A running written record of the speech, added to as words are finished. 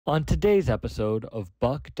On today's episode of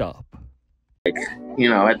Bucked Up.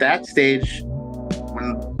 At that stage,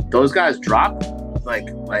 when those guys dropped, like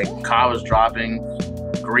Ka was dropping,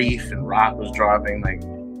 Grief and Roc was dropping, like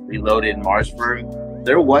Reloaded and Marsburg,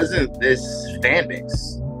 there wasn't this fan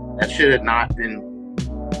base. That shit had not been.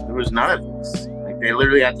 There was none of this. Like they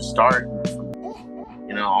literally had to start from,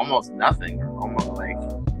 almost nothing, or almost like,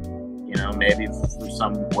 maybe for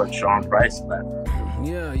some what Sean Price left.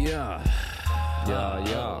 Yeah, yeah. Yeah,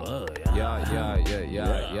 yeah. Yeah, yeah, yeah,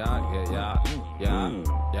 yeah, yeah, yeah,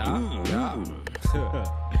 yeah,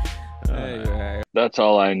 yeah. Hey. That's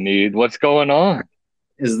all I need. What's going on?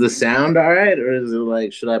 Is the sound all right, or is it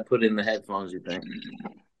like, should I put in the headphones, you think?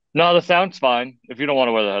 No, the sound's fine. If you don't want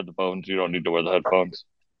to wear the headphones, you don't need to wear the headphones.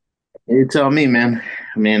 You tell me, man.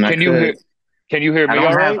 I mean, I Can you hear? could. Can you hear I me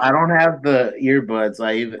don't all have right? I don't have the earbuds.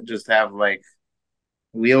 I even just have like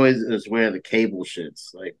we always just wear the cable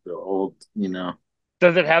shits, like the old,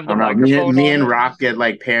 Does it have I the don't know. Me, and- microphone me on and it? Rock get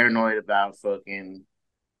like paranoid about fucking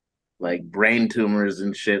like brain tumors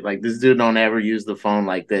and shit. Like this dude don't ever use the phone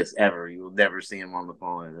like this ever. You will never see him on the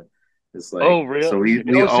phone. It's like Oh, real? so we Oh, so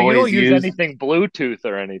you don't always use use anything Bluetooth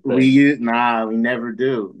or we anything? use nah we never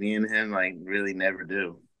do. Me and him like really never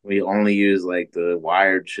do. We only use like the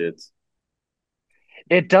wired shits.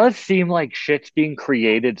 It does seem like shit's being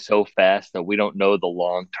created so fast that we don't know the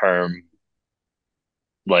long term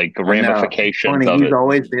like I know. It's ramifications funny. of He's it.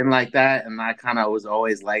 always been like that, and I kind of was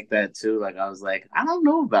always like that too. Like I was like, I don't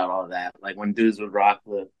know about all that. Like when dudes would rock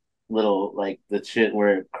the little like the shit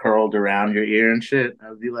where it curled around your ear and shit. I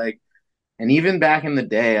would be like, and even back in the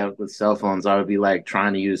day with cell phones, I would be like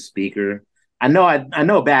trying to use speaker. I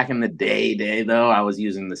know back in the day though, I was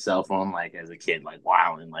using the cell phone like as a kid, like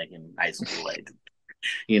wilding like in high school, like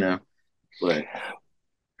you know. But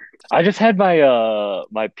I just had my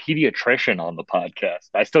pediatrician on the podcast.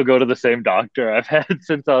 I still go to the same doctor I've had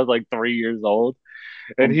since I was like 3 years old,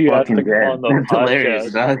 and I'm he asked to fucking come dead. on the That's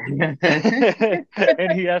hilarious, podcast. dog.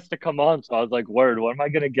 And he asked to come on, so I was like, "Word, when am I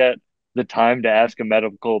gonna get the time to ask a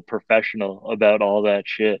medical professional about all that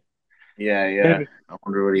shit?" Yeah, yeah. And I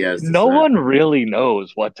wonder what he has to no say. one really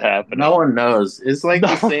knows what's No happening. one knows. It's like No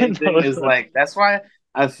the one same thing knows as what. like that's why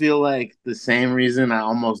I feel like the same reason I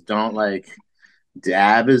almost don't like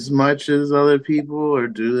dab as much as other people or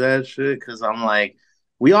do that shit because I'm like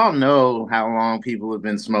we all know how long people have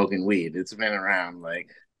been smoking weed. It's been around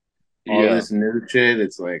like all Yeah, this new shit.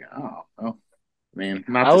 It's like oh man,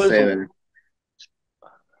 not I to was say that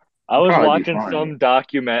I it'll was probably be watching fine. some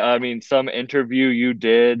document, I mean, some interview you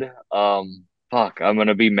did. Fuck, I'm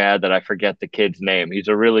gonna be mad that I forget the kid's name. He's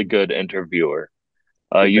a really good interviewer.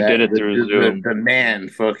 The You did bet it through Zoom. the man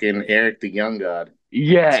fucking Eric the Young God.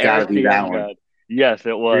 Yeah, It's got to Eric be the that Young one, God. Yes,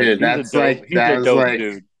 it was. dude. That's like He's that a was dope like.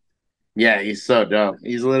 dude. Yeah, he's so dope.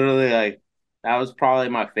 He's literally like that was probably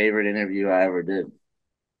my favorite interview I ever did.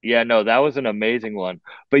 Yeah, no, that was an amazing one.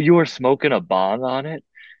 But you were smoking a bong on it,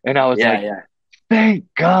 and I was Yeah, like, yeah. thank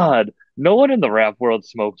God. No one in the rap world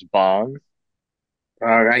smokes bongs.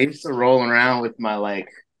 I used to roll around with my like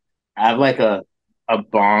I have like a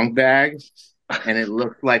bong bag and it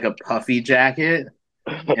looked like a puffy jacket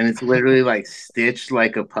and it's literally like stitched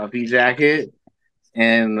like a puffy jacket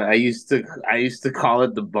and I used to call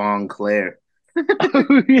it the Bong Claire.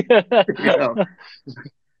 Yeah. You know,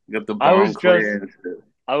 got the I Bong was just Claire and shit.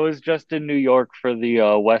 I was just in New York for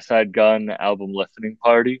the West Side Gun album listening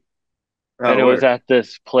party, and Oh, it was word. at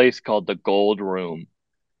this place called the Gold Room,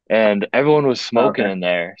 and everyone was smoking Okay. in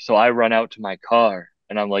there. So I run out to my car,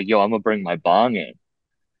 and I'm like, "Yo, I'm gonna bring my bong in."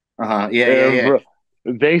 Uh-huh. Yeah, yeah, And yeah. bro,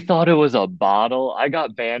 they thought it was a bottle. I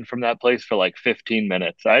got banned from that place for like 15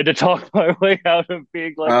 minutes. I had to talk my way out of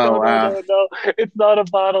being like, Oh, "No, no, wow. no, no, it's not a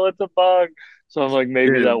bottle, it's a bong." So I'm like,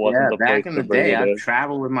 maybe that Dude, wasn't yeah, the back place in to the bring day, it I've in.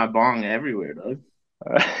 traveled with my bong everywhere, though.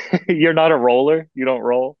 You're not a roller? You don't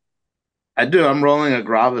roll? I do. I'm rolling a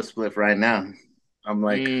grava spliff right now. I'm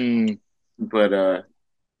like, Mm. but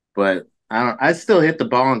but I don't. I still hit the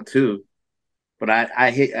bong too. But I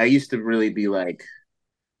hit. I used to really be like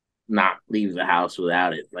not leave the house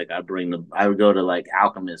without it. Like I would go to like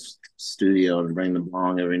Alchemist studio and bring the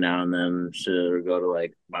bong every now and then. Shit, or go to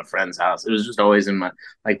like my friend's house. It was just always in my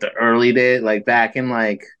like the early day, like back in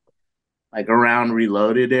like around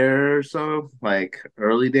Reloaded era or so, like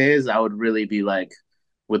early days. I would really be like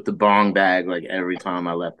with the bong bag like every time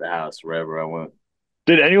I left the house, wherever I went.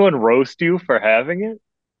 Did anyone roast you for having it?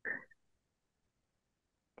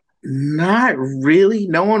 Not really.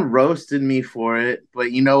 No one roasted me for it,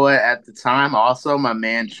 but you know what? At the time, also my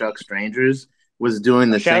man Chuck Strangers was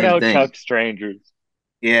doing the Shout same out thing. Chuck Strangers.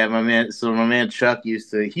 Yeah, my man. So my man Chuck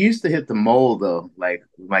used to hit the mold though, like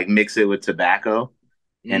mix it with tobacco,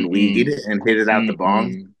 and weed Mm-mm. and hit it out the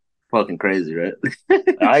bong. Mm-mm. Fucking crazy, right?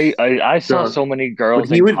 I saw So, so many but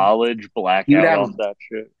girls in college black he would out have off that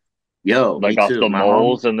shit, me like off too. the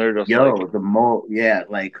moles, and they're just like, The mole, yeah,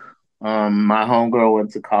 like my homegirl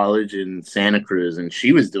went to college in Santa Cruz, and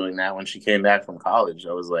she was doing that when she came back from college.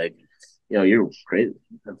 I was like, yo, you're crazy.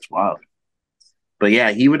 That's wild. But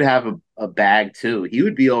yeah, he would have a bag too. He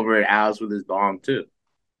would be over at Al's with his bong too.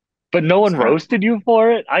 but no It's one kind of, roasted you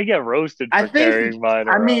for it. I get roasted I for think, carrying mine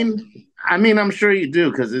I around. mean, I'm sure you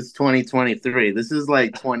do because it's 2023. This is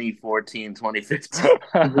like 2014, 2015.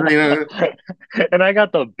 You know? And I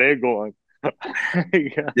got the big one.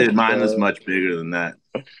 Dude, mine was God. much bigger than that.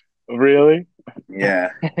 Really? Yeah,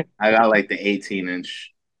 I got like the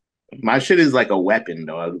 18-inch. My shit is like a weapon,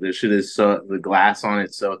 dog. This shit is so the glass on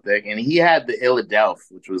it so thick, and he had the Illadelph,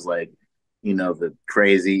 which was like, the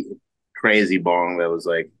crazy bong that was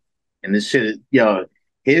like, and this shit, yo,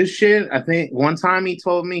 his shit. I think one time he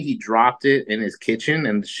told me he dropped it in his kitchen,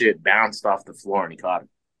 and the shit bounced off the floor, and he caught it.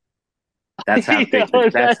 That's how Yo, thick.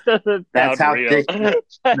 that doesn't That's sound how real. thick.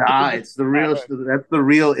 That Nah, doesn't it's the real. sound. That's the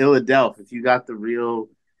real Illadelph. If you got the real,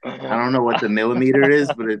 I don't know what the millimeter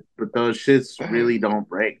is, but those shits really don't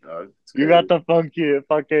break, dog. It's You got crazy. the funky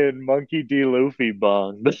fucking Monkey D. Luffy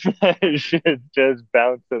bong. That shit just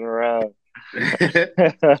bouncing around.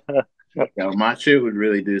 Yo, my shit would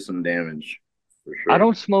really do some damage for I sure.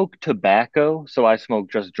 don't smoke tobacco, so I smoke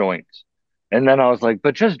just joints. And then I was like,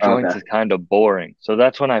 but just joints Okay. is kind of boring. So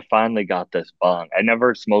that's when I finally got this bong. I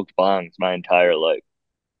never smoked bongs my entire life.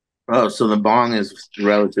 Oh, so the bong is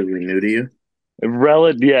relatively new to you?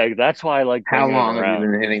 Yeah, that's why I like How bringing it long have you around.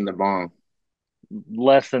 been hitting the bong?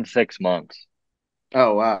 Less than 6 months.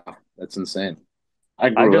 Oh wow, that's insane. I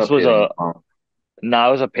I grew just up was hitting the a bong. No, I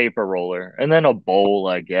was a paper roller and then a bowl,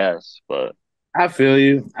 I guess. But I feel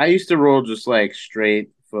you. I used to roll just like straight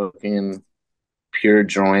fucking pure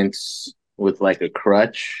joints with like a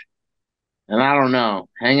crutch. And I don't know,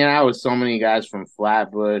 hanging out with so many guys from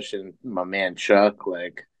Flatbush and my man Chuck,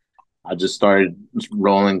 like I just started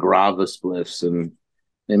rolling grava spliffs and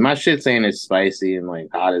my shits ain't as spicy and like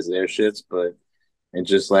hot as their shits, but it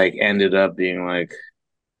just like ended up being like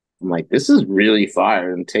I'm like, this is really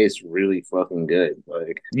fire and tastes really fucking good.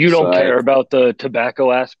 Like you so don't care about the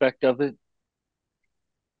tobacco aspect of it?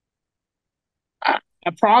 I,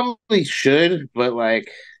 I probably should, but like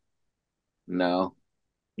no.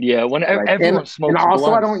 Yeah, when Like everyone and smokes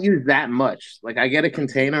also I don't blunts. use that much. Like I get a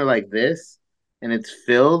container like this and it's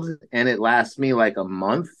filled and it lasts me like a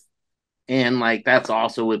month. And like that's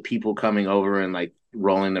also with people coming over and like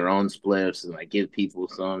rolling their own spliffs and like give people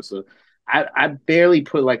some. So I barely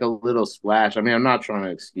put like a little splash. I mean, I'm not trying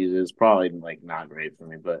to excuse it. It's probably like not great for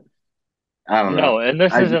me, but I don't know. No, and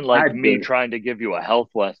this I isn't I like me do. trying to give you a health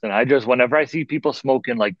lesson. I just, whenever I see people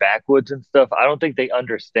smoking like backwoods and stuff, I don't think they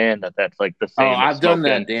understand that that's like the Oh, same as I've done smoking.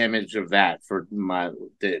 that damage of that for my.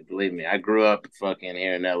 Dude, believe me, I grew up fucking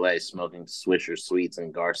here in LA smoking Swisher Sweets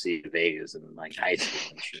in Garcia, Vegas, in like high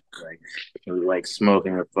school and shit. Like it was like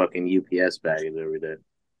smoking a fucking UPS package every day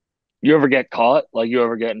You ever get caught? Like you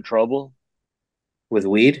ever get in trouble? with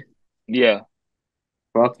weed. Yeah.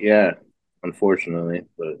 Fuck yeah, unfortunately,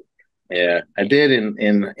 but yeah, I did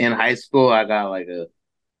in high school. I got like a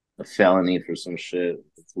felony for some shit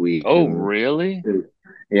with weed, Oh, and really?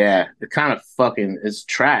 yeah, it kind of fucking it's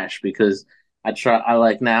trash because I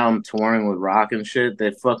like now I'm touring with Rock and shit.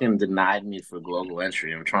 They fucking denied me for global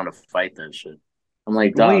entry. I'm trying to fight that shit. I'm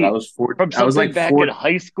like, dog, Wait, from I was something like back in four.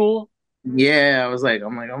 high school? Yeah,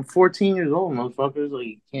 I'm 14 years old, motherfuckers. Like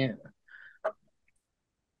you can't.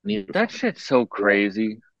 Need to That fight. shit's so Yeah.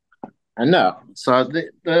 crazy. I know. So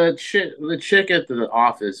the chick at the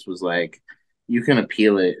office was like, you can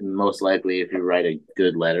appeal it, and most likely if you write a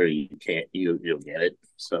good letter, you can't you'll get it.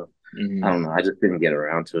 So I Mhm. don't know. I just didn't get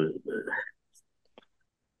around to it.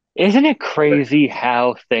 Isn't it But crazy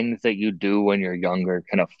how things that you do when you're younger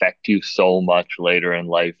can affect you so much later in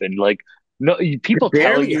life? And like, no, it people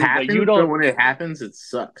tell barely you, but happens, but when it happens, it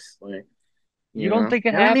sucks. Like you don't think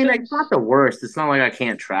it and I mean, like, it's not happens? the worst. It's not like I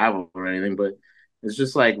can't travel or anything, but it's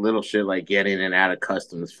just like little shit, like getting in and out of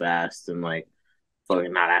customs fast, and like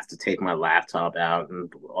fucking not have to take my laptop out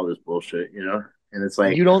and all this bullshit. And it's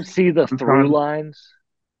like You don't see the I'm through trying, lines.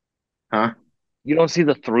 huh? You don't see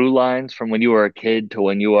the through lines from when you were a kid to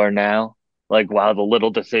when you are now. Like, wow, the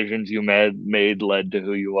little decisions you made led to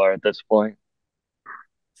who you are at this point.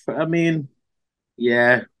 I mean,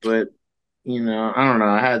 yeah, but I don't know.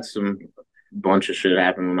 I had some bunch of shit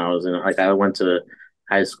happen when I was in like I went to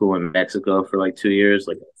high school in Mexico for like 2 years,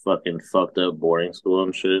 like a fucking fucked up boarding school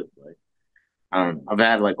and shit. Like I don't know. I've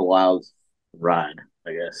had like a wild ride,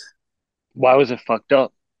 I guess. Why was it fucked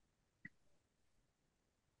up?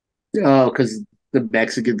 Oh, because the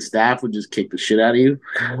Mexican staff would just kick the shit out of you.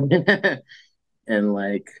 And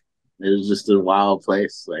like it was just a wild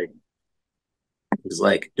place. Like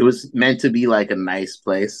it was meant to be like a nice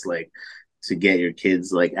place, like to get your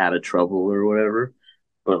kids like out of trouble or whatever.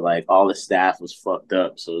 But like all the staff was fucked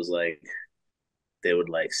up. So it was like they would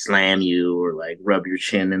like slam you or like rub your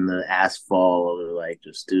chin in the asphalt or like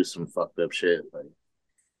just do some fucked up shit. Like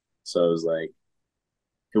so it was like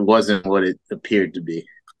it wasn't what it appeared to be.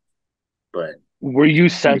 But Were you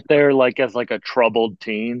sent there like as like a troubled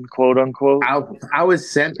teen, quote unquote? I I was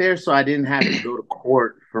sent there so I didn't have to go to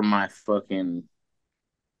court for my fucking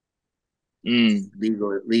Mm.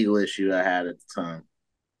 legal issue I had at the time.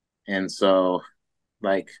 And so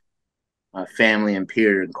like my family and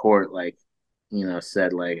peer in court like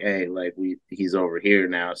said like hey like we he's over here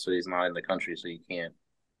now so he's not in the country so he can't.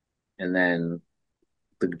 And then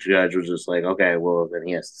the judge was just like okay well then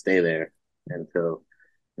he has to stay there until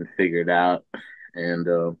and figure it out. And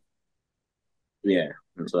yeah,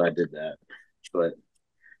 and so I did that. But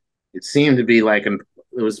it seemed to be like it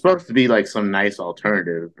was supposed to be like some nice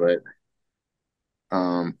alternative, but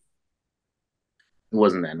um it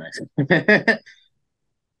wasn't that nice.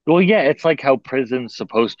 Well, yeah, it's like how prison's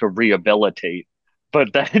supposed to rehabilitate,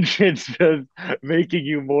 but that shit's just making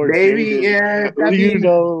you more Maybe, jaded. yeah. I You mean,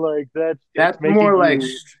 know, like that's it's that's making more like,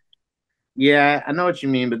 you. yeah, I know what you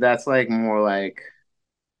mean, but that's like more like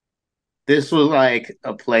this was like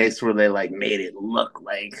a place where they like made it look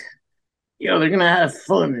like, they're gonna have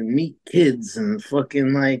fun and meet kids and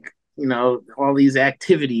fucking like, all these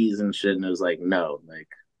activities and shit. And it was like, no, like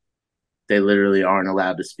they literally aren't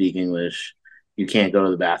allowed to speak English. You can't go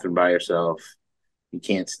to the bathroom by yourself. You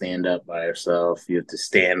can't stand up by yourself. You have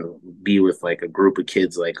to be with like a group of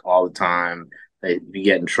kids like all the time. If you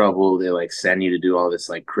get in trouble, they like send you to do all this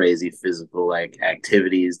like crazy physical like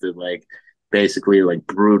activities that like basically are like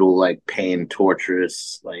brutal, like pain,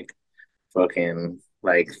 torturous, like fucking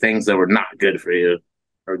like things that were not good for you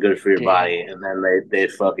or good for your body. Damn. And then they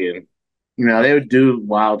fucking, they would do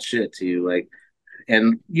wild shit to you. Like,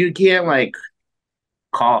 and you can't like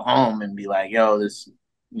call home and be like, yo, this,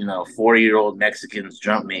 40-year-old Mexicans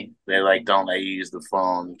jumped me. They like don't let you use the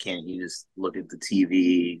phone. You can't look at the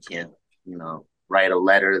TV. You can't, write a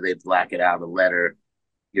letter. They black it out,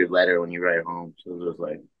 your letter when you write home. So it was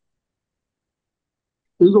like,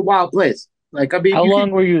 it was a wild place. Like, I mean, How you long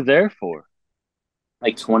could, were you there for?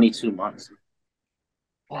 like 22 months.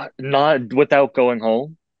 What? Not without going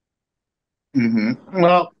home?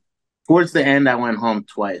 Well, towards the end, I went home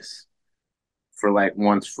twice for like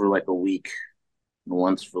once for like a week,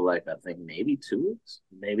 once for like, I think maybe 2 weeks,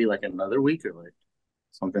 maybe like another week or like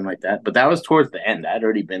something like that. But that was towards the end. I'd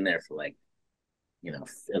already been there for like,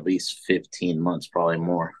 at least 15 months, probably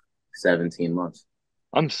more, 17 months.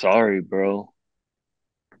 I'm sorry, bro.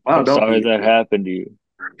 Oh, I'm don't sorry be. that happened to you.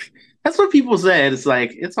 That's what people say. It's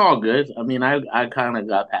like, it's all good. I mean, I kind of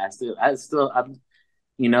got past it.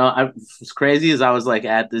 What's crazy is I was like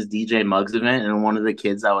at this DJ Muggs event and one of the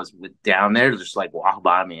kids I was with down there just like walked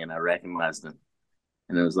by me and I recognized him.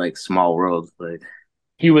 And it was like small world. Like,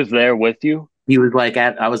 He was there with you? he was like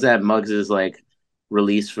I was at Muggs's like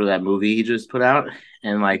release for that movie he just put out.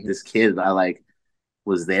 And like this kid I like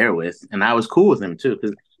was there with, and I was cool with him too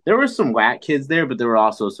because there were some whack kids there, but there were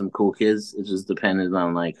also some cool kids. It just depended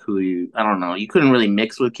on like who you. I don't know. You couldn't really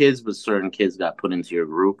mix with kids, but certain kids got put into your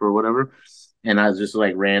group or whatever. And I was just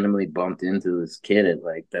like randomly bumped into this kid at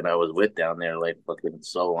like that I was with down there like fucking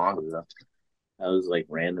so long ago. I was like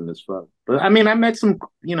random as fuck. But I mean, I met some.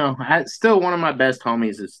 I still one of my best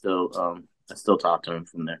homies is still. I still talk to him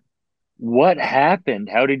from there. What happened?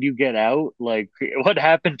 How did you get out? Like, what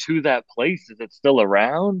happened to that place? Is it still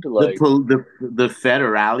around? Like, The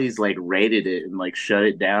federales like raided it and like shut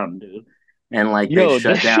it down, dude. And like they yo, this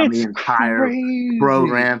shut down the shit's entire crazy.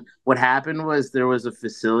 program. What happened was there was a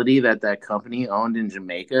facility that company owned in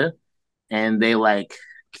Jamaica, and they like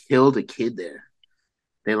killed a kid there.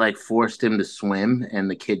 They like forced him to swim, and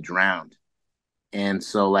the kid drowned. And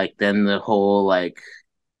so like then the whole like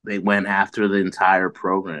they went after the entire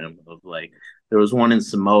program of like there was one in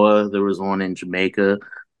Samoa, there was one in Jamaica,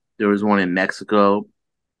 there was one in Mexico,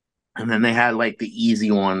 and then they had like the easy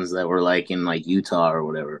ones that were like in like Utah or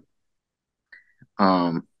whatever.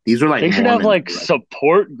 These were like They should have Mormons. like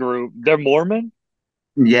support group. They're Mormon?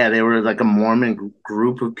 Yeah, they were like a Mormon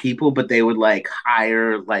group of people, but they would like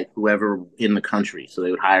hire like whoever in the country. So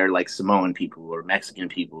they would hire like Samoan people or Mexican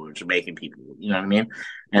people or Jamaican people. You know what I mean?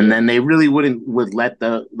 And Yeah. then they really would let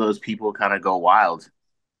those people kind of go wild.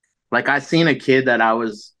 Like I seen a kid that I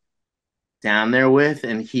was down there with,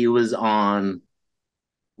 and he was on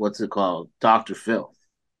what's it called, Dr. Phil.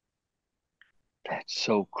 That's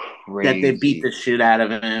so that they beat the crazy. shit out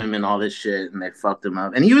of him and all this shit, and they fucked him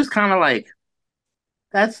up. And he was kind of like,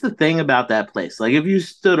 that's the thing about that place. Like, if you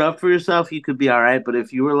stood up for yourself, you could be all right. But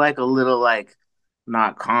if you were like a little like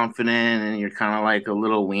not confident and you're kind of like a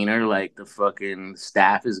little wiener, like the fucking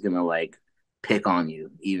staff is gonna like pick on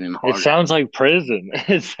you even It harder. sounds like prison.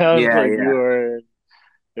 It sounds Yeah, like yeah, you are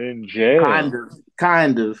in kind jail. of,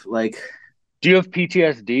 kind of like Do you have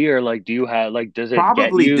PTSD or like do you have like does it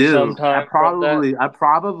get probably you do. sometime from that? I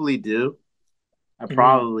probably do. I Mhm.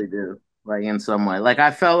 probably do. Like in some way, like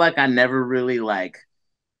I felt like I never really like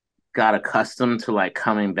got accustomed to like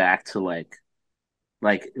coming back to like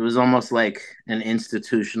it was almost like an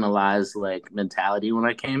institutionalized like mentality when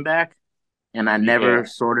I came back, and I Yeah. never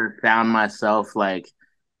sort of found myself like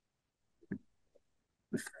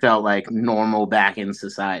felt like normal back in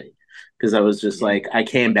society because I was just Mhm. like I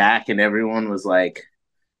came back and everyone was like,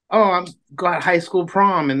 "Oh, I'm got high school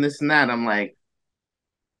prom and this and that." I'm like,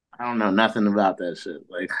 I don't know nothing about that shit.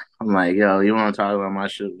 Like I'm like, yo, you want to talk about my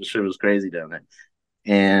shit? The shit was crazy down there.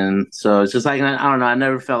 And so it's just like I don't know. I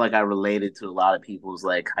never felt like I related to a lot of people's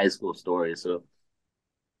like high school stories. So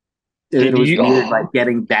it Did was you weird oh like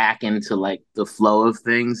getting back into like the flow of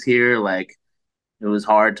things here. Like it was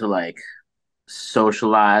hard to like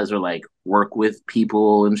socialize or like work with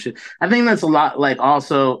people and shit. I think that's a lot. Like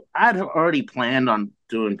also, I'd already planned on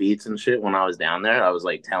doing beats and shit when I was down there. I was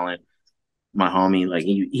like telling my homie, like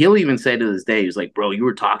he'll even say to this day, he's like, "Bro, you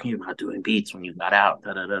were talking about doing beats when you got out."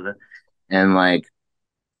 Da, da, da, da. And like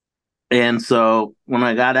and so when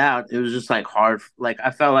I got out, it was just like hard. Like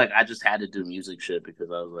I felt like I just had to do music shit because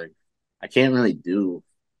I was like, I can't really do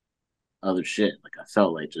other shit. Like I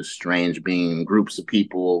felt like just strange being in groups of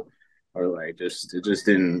people, or like just it just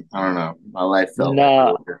didn't. I don't know. My life felt like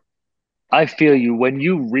nah, order. I feel you. When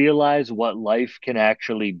you realize what life can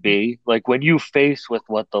actually be, like when you face with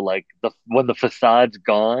what the like the when the facade's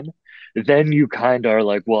gone, then you kind of are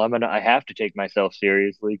like, well, I have to take myself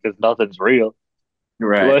seriously because nothing's real.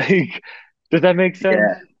 Right. Like, does that make sense?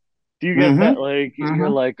 Yeah. Do you get Mm-hmm. that? Like, you're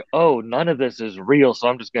Mm-hmm. like, oh, none of this is real, so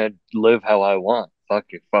I'm just gonna live how I want. Fuck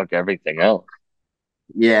you, fuck everything else.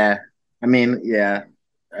 Yeah. I mean, yeah.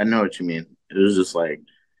 I know what you mean. It was just like,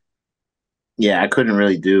 yeah, I couldn't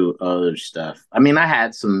really do other stuff. I mean, I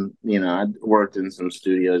had some, I worked in some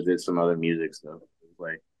studios, did some other music stuff. It was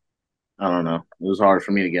like I don't know. It was hard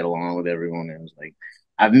for me to get along with everyone. It was like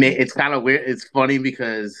I've made it's kind of weird. It's funny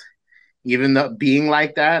because even though being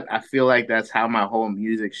like that, I feel like that's how my whole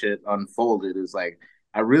music shit unfolded. Is like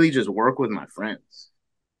I really just work with my friends.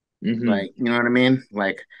 Hmm. Like, you know what I mean?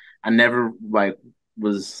 Like I never like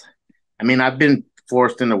was I mean, I've been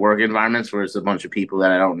forced into work environments where it's a bunch of people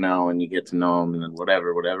that I don't know and you get to know them and then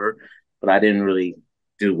whatever, whatever. But I didn't really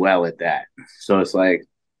do well at that. So it's like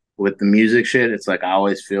with the music shit, it's like I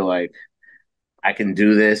always feel like I can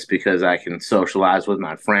do this because I can socialize with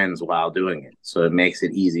my friends while doing it. So it makes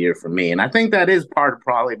it easier for me. And I think that is part of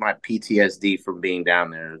probably my PTSD from being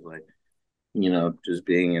down there is like, just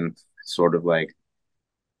being in sort of like,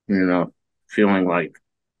 you know, feeling like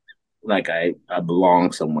I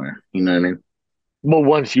belong somewhere. You know what I mean? But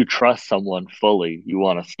once you trust someone fully, you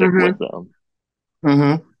want to stick with Mm-hmm. them.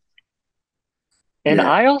 Mm-hmm. And Yeah.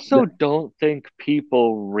 I also don't think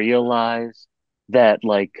people realize that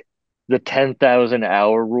like the 10,000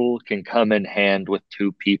 hour rule can come in hand with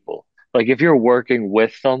two people. Like if you're working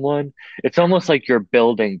with someone, it's almost like you're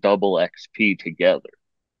building double XP together.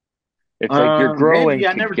 It's like you're growing Maybe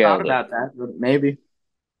I never thought together. about that, but maybe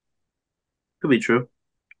could be true.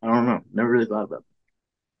 I don't know. Never really thought about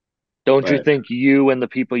Don't you that. think you and the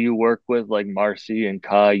people you work with, like Marcy and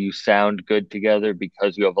Kai, you sound good together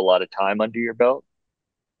because you have a lot of time under your belt?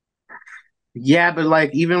 Yeah, but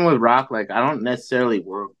like even with rock, like I don't necessarily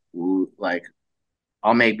work like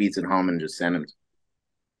I'll make beats at home and just send them.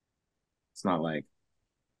 It's not like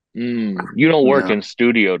You don't you work know, in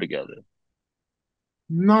studio together.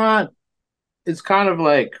 not. It's kind of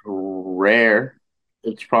like rare.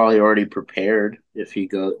 It's probably already prepared if he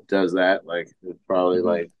does that. Like it's probably Hmm.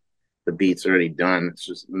 like the beat's already done. It's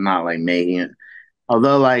just not like making it.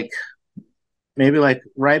 Although like maybe like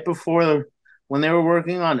right before when they were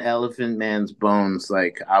working on Elephant Man's Bones,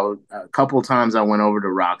 like I would a couple times I went over to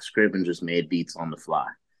Rock Script and just made beats on the fly.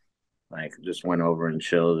 Like just went over and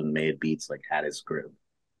chilled and made beats like had his script.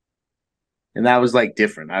 And that was like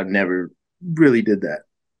different. I've never really did that.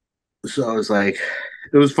 So I was like,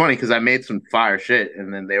 it was funny because I made some fire shit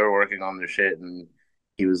and then they were working on their shit and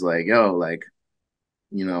he was like, yo, like,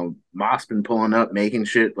 Moss been pulling up, making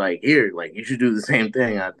shit like here, like you should do the same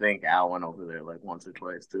thing. I think Al went over there like once or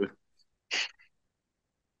twice too,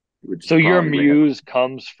 which is So your probably rare. muse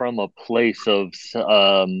comes from a place of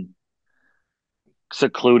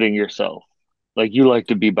secluding yourself? Like you like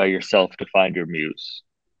to be by yourself to find your muse.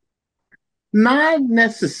 Not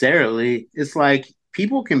necessarily. It's like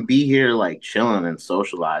people can be here like chilling and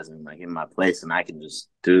socializing like in my place, and I can just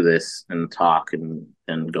do this and talk and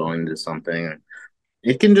go into something.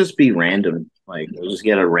 It can just be random. Like I'll just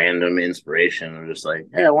get a random inspiration or just like,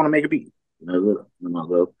 hey, I want to make a beat. And I'll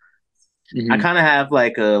go. I Hmm. kind of have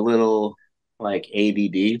like a little like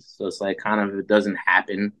ADD, so it's like kind of it doesn't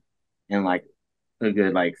happen in like a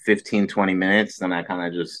good like 15-20 minutes. Then I kind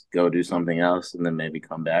of just go do something else and then maybe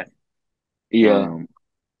come back. Yeah. Um,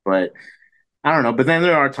 but I don't know. But then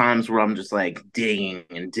there are times where I'm just like digging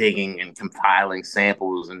and digging and compiling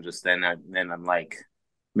samples, and just then I'm like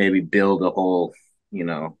maybe build a whole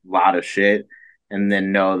lot of shit, and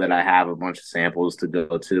then know that I have a bunch of samples to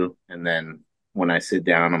go to, and then when I sit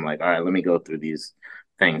down, I'm like, all right, let me go through these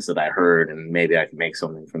things that I heard, and maybe I can make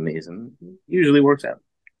something from these, and it usually works out.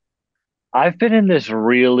 I've been in this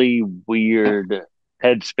really weird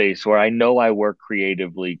headspace where I know I work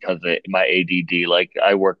creatively because of my ADD. Like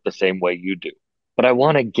I work the same way you do. But I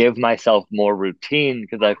want to give myself more routine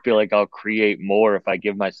because I feel like I'll create more if I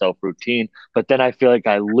give myself routine. But then I feel like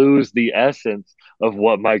I lose the essence of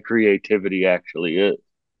what my creativity actually is.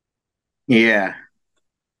 Yeah,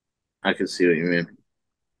 I can see what you mean.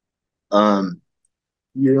 Um,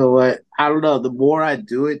 you know what? I don't know. The more I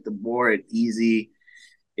do it, the more easy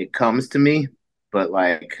it comes to me. But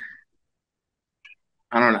like,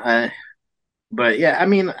 I don't know. But yeah, I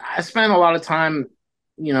mean, I spent a lot of time,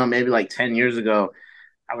 maybe like 10 years ago,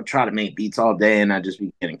 I would try to make beats all day and I'd just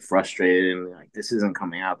be getting frustrated and like, this isn't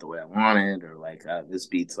coming out the way I wanted, or like, this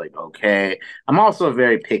beat's like, okay. I'm also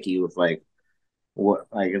very picky with like,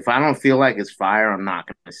 like, if I don't feel like it's fire, I'm not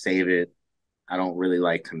going to save it. I don't really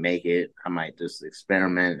like to make it. I might just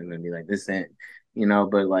experiment and then be like, this ain't,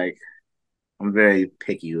 but like, I'm very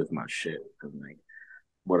picky with my shit. And like,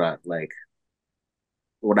 what I like,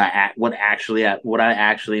 what I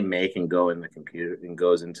actually make and go in the computer and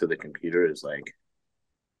goes into the computer is like,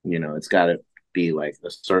 it's got to be like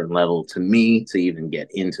a certain level to me to even get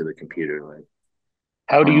into the computer. Like,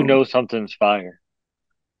 How do you um, know something's fire?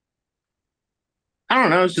 I don't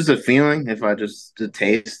know. It's just a feeling. If I just the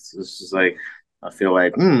taste, it's just like I feel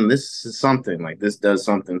like, this is something. Like this does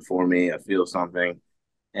something for me. I feel something,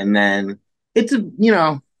 and then it's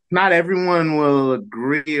not everyone will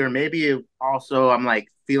agree, or maybe also I'm like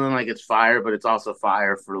feeling like it's fire, but it's also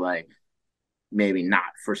fire for like maybe not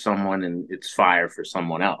for someone, and it's fire for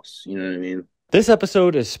someone else. You know what I mean? This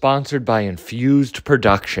episode is sponsored by Infused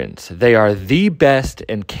Productions. They are the best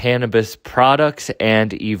in cannabis products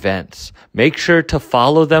and events. Make sure to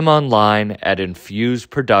follow them online at Infused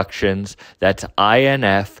Productions. That's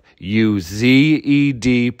INFUZED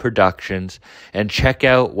Productions, and check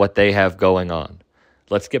out what they have going on.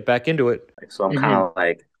 Let's get back into it. Like, so I'm kind Hmm. of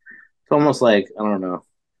like it's almost like I don't know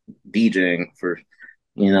DJing for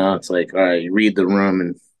it's like, all right, you read the room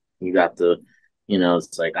and you got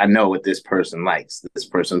it's like, I know what this person likes. This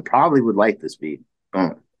person probably would like this beat.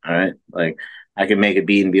 Boom. All right. Like, I could make a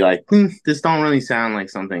beat and be like, this don't really sound like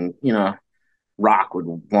something, Rock would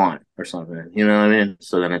want or something. You know what I mean?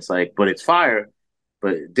 So then it's like, but it's fire,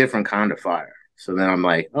 but different kind of fire. So then I'm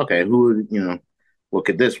like, okay, who would, what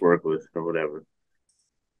could this work with or whatever?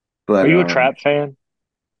 Are But you a trap fan?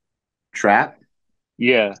 trap,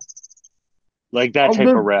 Yeah, like that oh,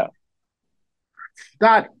 type of good. rap.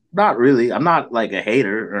 Not really. I'm not like a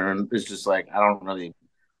hater, or it's just like I don't really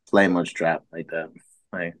play much trap like that.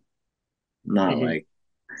 Like not Hmm. like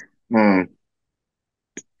mm.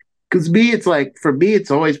 Cause me, it's like for me,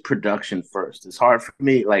 it's always production first. It's hard for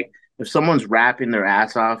me. Like if someone's rapping their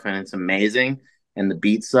ass off and it's amazing and the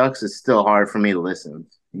beat sucks, it's still hard for me to listen.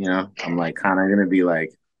 I'm like kind of gonna be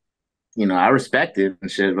like, I respect it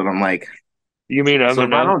and shit, but I'm like, You mean so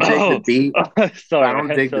if I Eminem? don't dig the beat, Oh, if I sorry.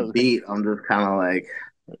 don't dig the beat, I'm just kind of like,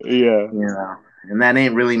 Yeah, and that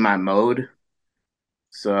ain't really my mode.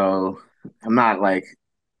 So I'm not like,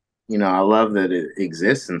 I love that it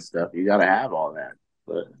exists and stuff. You got to have all that.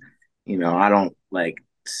 But, I don't like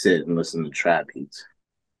sit and listen to trap beats,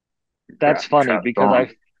 that's funny trap because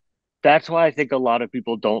songs. that's why I think a lot of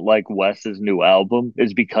people don't like Wes's new album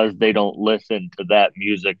is because they don't listen to that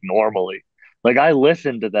music normally. Like I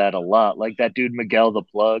listen to that a lot. Like that dude Miguel the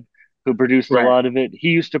Plug, who produced a Right. lot of it. He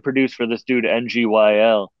used to produce for this dude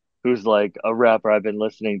NGYL, who's like a rapper I've been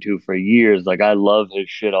listening to for years. Like I love his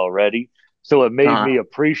shit already. So it made me Uh-huh.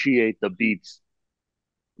 appreciate the beats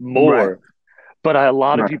Right. more. But a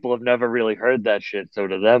lot of Right. people have never really heard that shit. So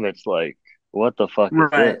to them, it's like, what the fuck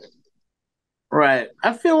is Right. this? Right.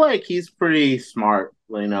 I feel like he's pretty smart.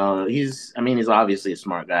 I mean, he's obviously a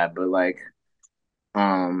smart guy, but like,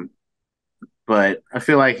 um, but I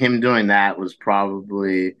feel like him doing that was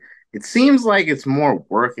probably. It seems like it's more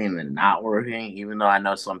working than not working, even though I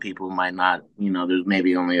know some people might not. There's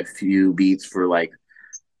maybe only a few beats for like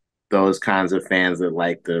those kinds of fans that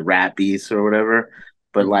like the rap beats or whatever.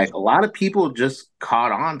 But like Mhm. a lot of people just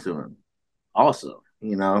caught on to him. Also,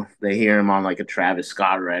 they hear him on like a Travis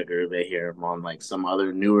Scott record, they hear him on like some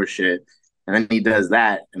other newer shit, and then he does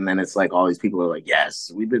that, and then it's like all these people are like, "Yes,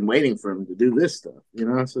 we've been waiting for him to do this stuff."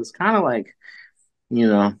 So it's kind of like, you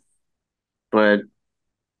know, but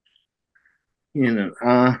you know,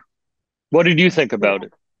 uh, What did you think about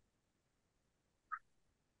it?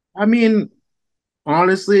 I mean,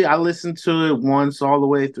 honestly, I listened to it once all the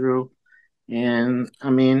way through, and I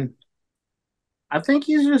mean, I think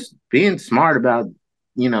he's just being smart about,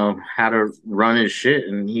 how to run his shit,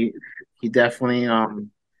 and he definitely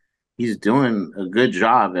he's doing a good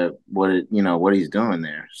job at what he's doing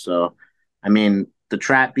there. So, I mean, the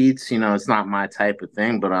trap beats, it's not my type of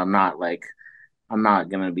thing, but I'm not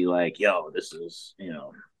gonna be like, yo, this is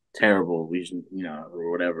terrible. We should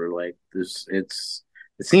or whatever. Like this, it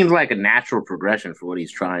seems like a natural progression for what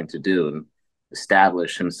he's trying to do and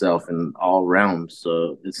establish himself in all realms.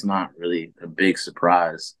 So it's not really a big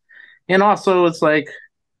surprise. And also, it's like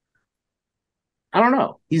I don't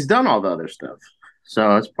know. He's done all the other stuff.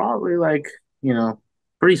 So it's probably like, you know,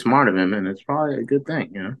 pretty smart of him and it's probably a good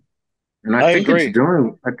thing. And I agree.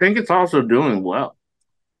 I think it's also doing well.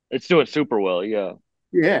 It's doing super well. Yeah.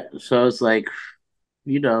 Yeah. So it's like,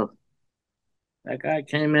 you know, that guy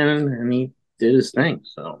came in and he did his thing.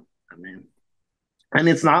 So, I mean, and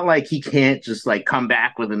it's not like he can't just like come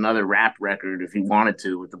back with another rap record if he wanted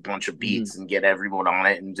to with a bunch of Mhm. beats and get everyone on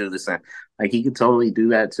it and do the same. Like he could totally do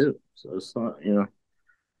that too. So it's not.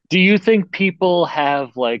 Do you think people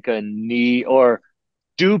have like a need, or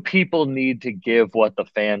do people need to give what the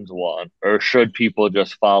fans want, or should people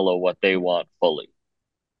just follow what they want fully?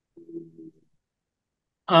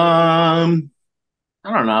 Um,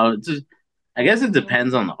 I don't know. I guess it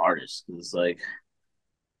depends on the artist. It's like,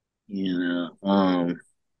 you know,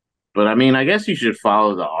 but I mean, I guess you should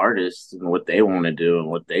follow the artist and what they want to do and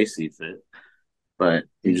what they see fit. But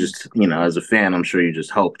you Mhm. just, as a fan, I'm sure you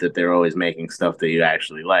just hope that they're always making stuff that you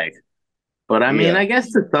actually like. But I mean, Yeah. I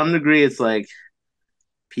guess to some degree, it's like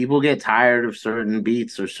people get tired of certain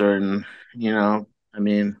beats or I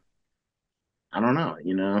mean, I don't know,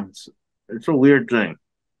 it's a weird thing.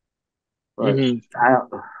 But Hmm. I,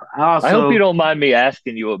 I I hope you also, don't mind me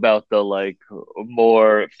asking you about the like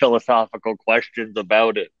more philosophical questions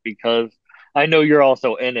about it, because I know you're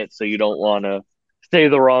also in it, so you don't want to say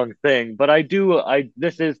the wrong thing. But I do,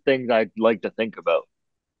 this is things I'd like to think about.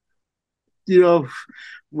 you know,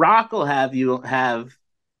 Rock will have you have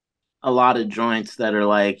a lot of joints that are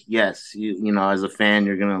like, yes, as a fan,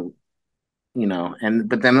 you're gonna, and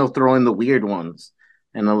but then they'll throw in the weird ones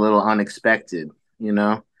and a little unexpected, you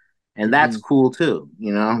know, and that's Hmm. cool too,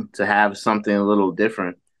 to have something a little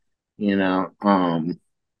different, you know.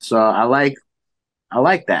 So I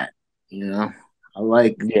like that, you know, I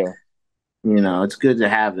like, Yeah. it's good to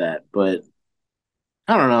have that, but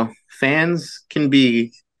I don't know, fans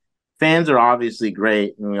are obviously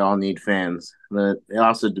great and we all need fans, but they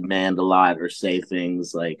also demand a lot or say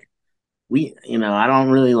things like I don't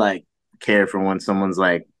really like care for when someone's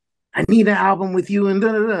like, I need an album with you and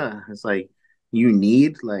da da da. It's like you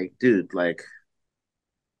need like, dude, like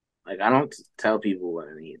I don't tell people what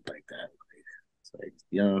I need like that. It's like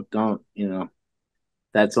don't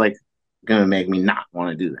that's like gonna make me not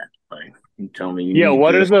want to do that. Like you tell me you Yeah.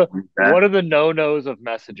 need this, need that. What are the no-nos of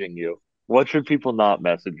messaging you? What should people not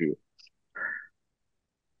message you?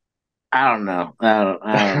 I don't know. I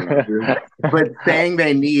don't know, dude. But saying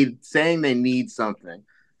they need something.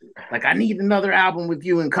 Like I need another album with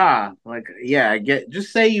you and Ka. Like, yeah, I get.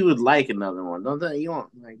 Just say you would like another one. Don't tell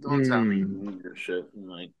me Hmm. you need this shit.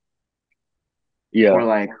 Like, Yeah. or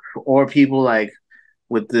like, or people like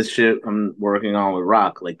with this shit I'm working on with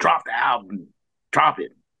Rock. Like, drop the album, drop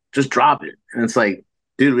it, just drop it. And it's like,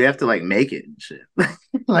 dude, we have to like make it and shit.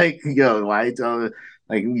 Like, yo, why you telling?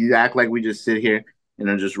 Like, you act like we just sit here and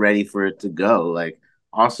are just ready for it to go. Like,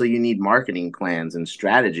 also, you need marketing plans and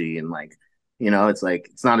strategy and like it's like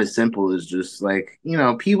it's not as simple as just like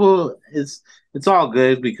people it's all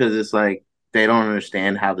good because it's like they don't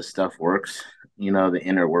understand how the stuff works, the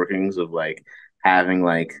inner workings of like having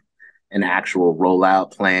like an actual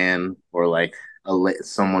rollout plan or like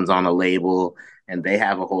someone's on a label and they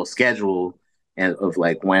have a whole schedule and of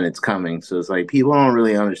like when it's coming. So it's like people don't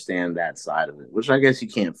really understand that side of it, which I guess you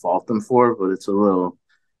can't fault them for, but it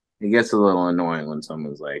gets a little annoying when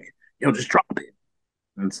someone's like, just drop it.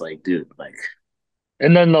 And it's like, dude, like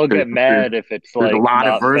And then they'll get There's, mad if it's there's a like lot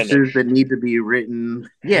of not verses that finished. need to be written.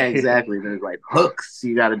 Yeah, exactly. There's like hooks.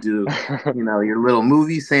 You got to do, your little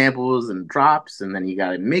movie samples and drops, and then you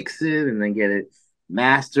got to mix it and then get it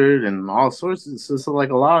mastered and all sorts. It's just like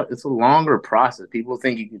a lot. It's a longer process. People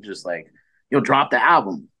think you could just like, drop the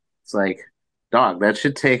album. It's like, dog, that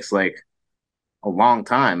shit takes like a long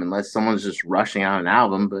time unless someone's just rushing out an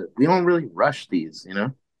album. But we don't really rush these.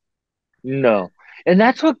 No. And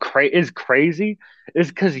that's what is crazy is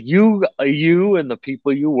because you and the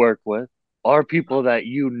people you work with are people that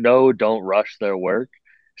you know don't rush their work.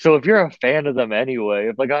 So if you're a fan of them anyway,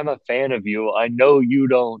 if like I'm a fan of you, I know you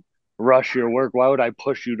don't rush your work. Why would I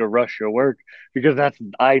push you to rush your work? Because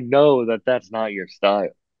I know that that's not your style.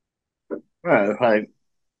 Right, like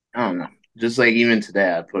I don't know. Just like even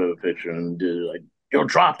today, I put up a picture and did like,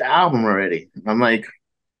 drop the album already. I'm like,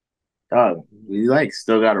 dog, we like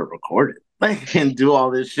still got to record it, like, and do all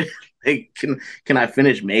this shit. Like, can I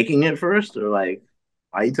finish making it first, or like,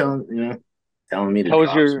 why you telling me to How was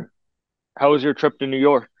drop some? your how was your trip to New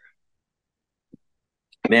York?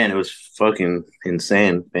 Man, it was fucking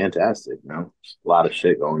insane, fantastic. A lot of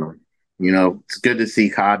shit going on. It's good to see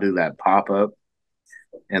Ka do that pop up,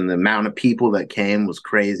 and the amount of people that came was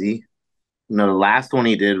crazy. The last one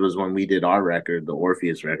he did was when we did our record, the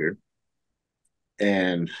Orpheus record,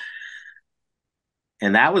 and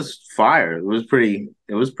that was fire. It was pretty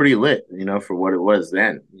lit, for what it was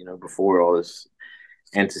then, before all this.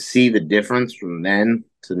 And to see the difference from then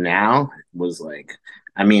to now was like,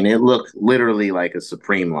 I mean, it looked literally like a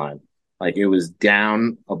Supreme line. Like it was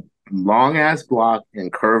down a long ass block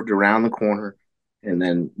and curved around the corner, and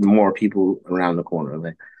then more people around the corner.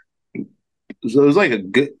 Like, so it was like a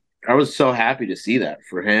good. I was so happy to see that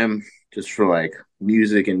for him, just for like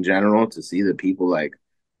music in general, to see that people like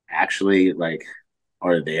actually like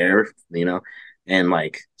are there, and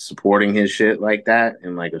like supporting his shit like that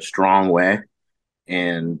in like a strong way.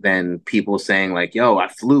 And then people saying like, "Yo, I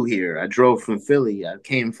flew here. I drove from Philly. I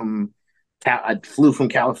came from, I flew from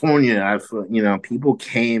California. People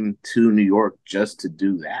came to New York just to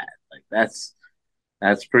do that. Like that's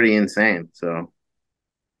pretty insane." So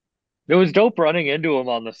It was dope running into him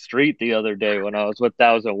on the street the other day when I was with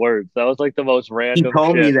Thousand Words. That was like the most he random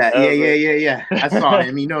told me shit that. Yeah, yeah, ever. yeah, yeah. I saw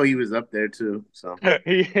him. He was up there too. So Yeah.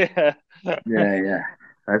 yeah, yeah.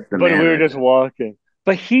 That's the But we man were right just there. walking.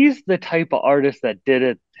 But he's the type of artist that did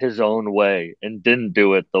it his own way and didn't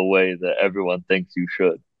do it the way that everyone thinks you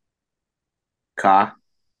should. Ka.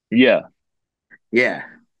 Yeah. Yeah.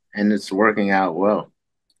 And it's working out well.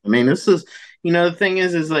 I mean, this is, the thing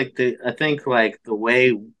is like I think like the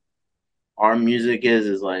way our music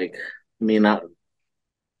is like, I mean,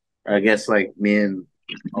 I guess like me and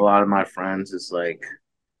a lot of my friends, it's like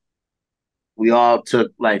we all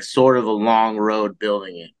took like sort of a long road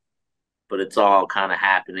building it, but it's all kind of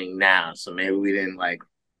happening now. So maybe we didn't like,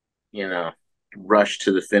 you know, rush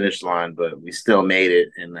to the finish line, but we still made it.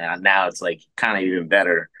 And now it's like kind of even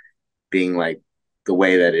better being like the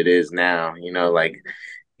way that it is now, like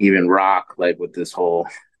even rock, like with this whole,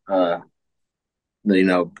 doing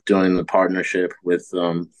the partnership with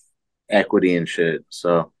equity and shit.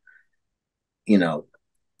 So, you know,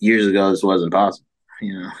 years ago, this wasn't possible.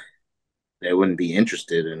 You know, they wouldn't be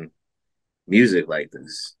interested in music like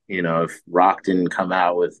this. If rock didn't come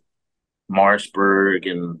out with Marsburg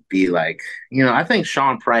and be like, I think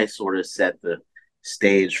Sean Price sort of set the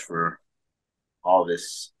stage for all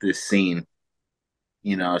this scene.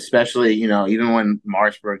 Especially, even when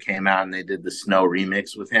Marsburg came out and they did the Snow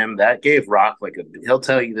remix with him, that gave rock like he'll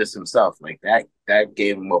tell you this himself, like that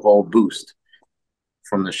gave him a whole boost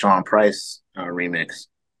from the Sean Price remix.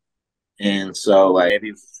 And so, like,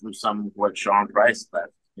 maybe from some what Sean Price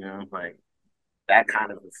left, like that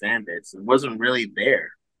kind of a fan base, it wasn't really there.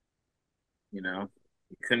 You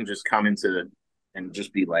couldn't just come and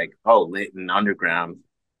just be like, oh, lit and underground.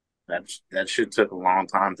 That shit took a long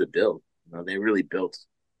time to build. They really built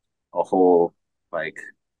a whole like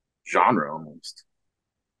genre almost.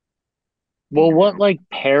 Well, what like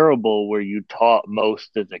parable were you taught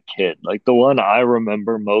most as a kid? Like the one I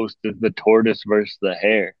remember most is the tortoise versus the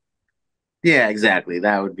hare. Yeah, exactly.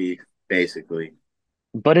 That would be basically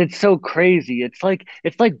But it's so crazy. It's like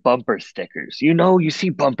bumper stickers. You see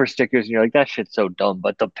bumper stickers and you're like, that shit's so dumb.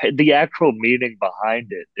 But the actual meaning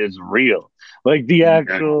behind it is real. Like the right,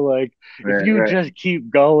 actual like, if right, you right. just keep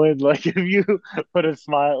going, like if you put a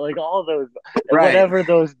smile, like all those, Right. whatever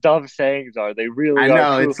those dumb sayings are, they I really are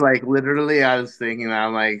know. true. It's like literally. I was thinking. I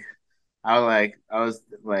was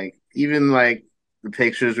like, even like the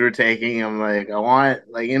pictures we are taking. I'm like, I want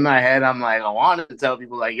like in my head. I'm like, I wanted to tell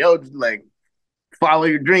people like, yo, like follow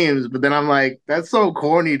your dreams. But then I'm like, that's so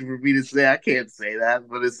corny for me to say. I can't say that,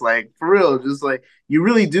 but it's like for real, just like you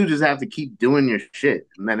really do just have to keep doing your shit.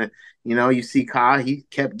 And then you see Ka, he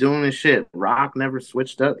kept doing his shit. Rock never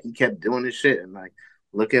switched up. He kept doing his shit. And like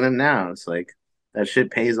look at him now. It's like that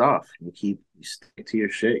shit pays off. You stick to your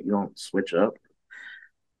shit, you don't switch up.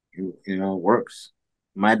 It works.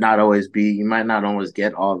 You might not always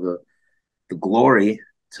get all the glory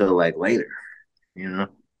till like later, you know.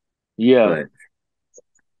 Yeah. But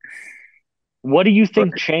What do you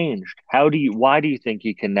think changed? Why do you think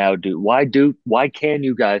you can now why can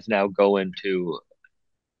you guys now go into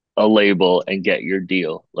a label and get your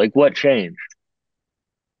deal? Like what changed?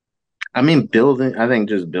 I mean, I think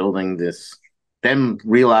just building this, them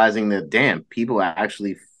realizing that, damn, people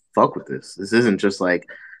actually fuck with this. This isn't just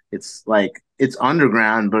it's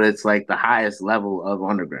underground, but it's like the highest level of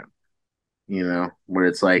underground, where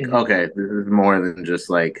it's like, Mhm. okay, this is more than just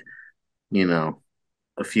like, you know,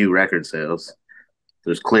 a few record sales.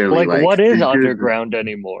 There's clearly Like like, what is underground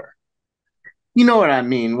anymore? you know what I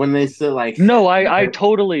mean? When they say like, No, I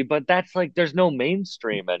totally, but that's like there's no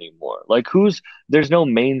mainstream anymore. Like there's no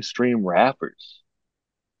mainstream rappers.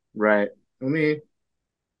 right. I mean,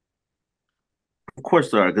 of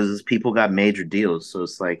course there are because people got major deals, so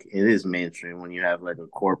it's like it is mainstream when you have like a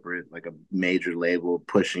corporate, like a major label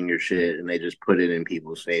pushing your shit, and they just put it in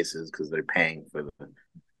people's faces because they're paying for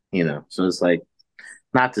So it's like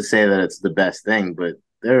not to say that it's the best thing, but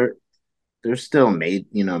they're still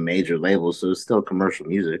major labels, so it's still commercial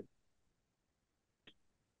music.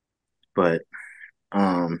 But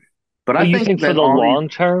um, but But I you think think for that the all these, long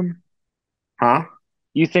term, huh?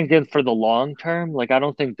 you think that for the long term, like I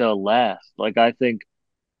don't think they'll last. Like I think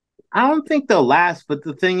I don't think they'll last, but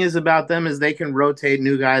the thing is about them is they can rotate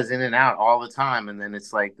new guys in and out all the time, and then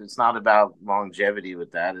it's like it's not about longevity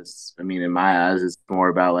with that. I mean, in my eyes, it's more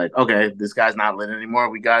about like, okay, this guy's not lit anymore.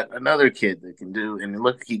 We got another kid that can do, and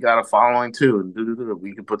look, he got a following too, and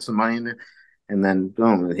we can put some money in it, and then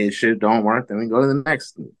boom, his shit don't work, then we go to the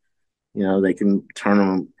next. They can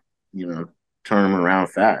you know, turn them around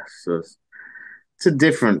fast. So it's a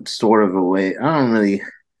different sort of a way. I don't really,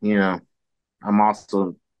 you know. I'm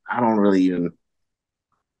also I don't really even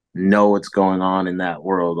know what's going on in that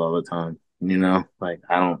world all the time. Like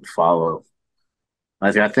I don't follow.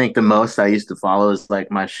 Like I think the most I used to follow is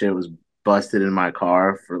like my shit was busted in my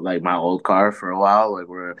car for like my old car for a while, like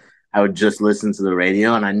where I would just listen to the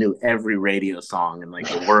radio and I knew every radio song and like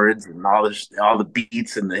the words and all the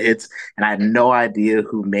beats and the hits, and I had no idea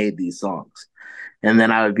who made these songs. And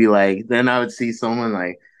then I would see someone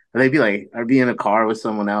like, they'd be like, I'd be in a car with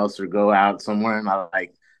someone else or go out somewhere, and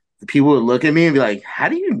the people would look at me and be like, "How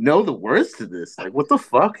do you know the words to this? Like, what the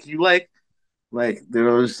fuck? You they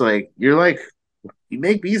were just like, you're like, you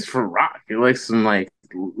make beats for rock. You're like some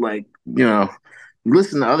you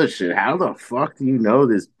listen to other shit. How the fuck do you know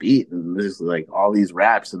this beat and there's like all these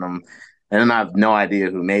raps and then I have no idea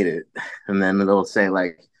who made it. And then they'll say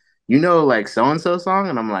like, like so and so song,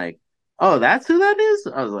 and I'm like, oh, that's who that is.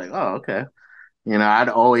 I was like, oh, okay. I'd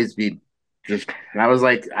always be just. I was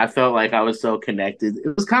like, I felt like I was so connected.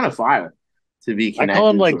 It was kind of fire to be I call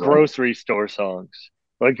them connected to like like. grocery store songs.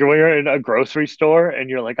 Like when you're in a grocery store and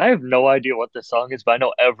you're like, I have no idea what this song is, but I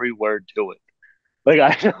know every word to it. Like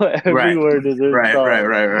I know every Right, word to this right, right, song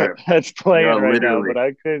right, right. that's playing right now, Literally. but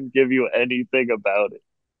I couldn't give you anything about it.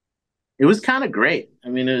 It was kind of great. I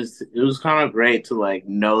mean, it was kind of great to like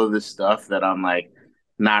know the stuff that I'm like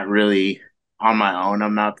not really on my own.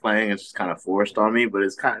 I'm not playing. It's just kind of forced on me. But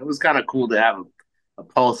it was kind of cool to have a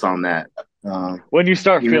pulse on that. When you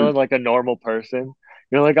start Even feeling like a normal person,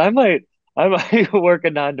 you're like, I might work a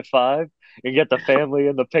 9 to 5 and get the family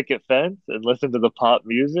in the picket fence and listen to the pop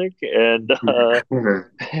music and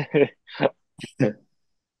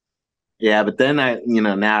yeah, but then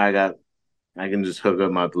now I can just hook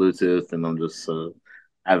up my Bluetooth and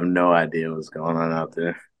I have no idea what's going on out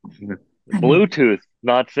there. Bluetooth,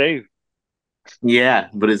 not safe. Yeah,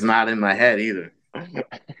 but it's not in my head either.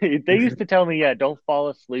 They used to tell me, yeah, don't fall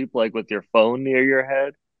asleep like with your phone near your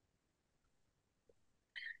head.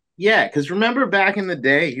 Yeah, because remember back in the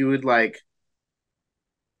day, you would like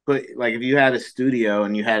put like if you had a studio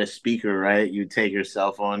and you had a speaker, right? You'd take your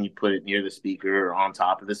cell phone, you put it near the speaker or on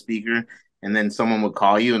top of the speaker, and then someone would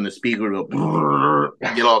call you and the speaker would go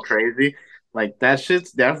get all crazy. Like that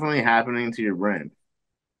shit's definitely happening to your brain.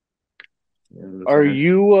 You know what I'm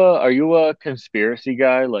Are you a conspiracy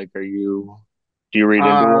guy? Like, do you read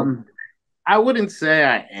saying? into them? I wouldn't say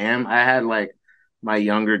I am. I had like my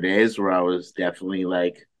younger days where I was definitely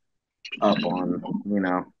like up on,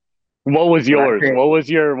 What was But I yours? think What was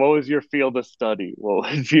your field of study?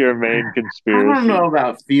 What was your main I don't conspiracy? know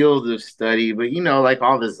about field of study, but like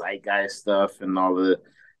all the zeitgeist stuff and all the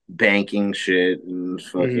banking shit and Mhm.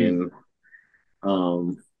 fucking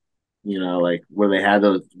um like where they had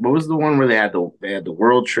those. What was the one where they had the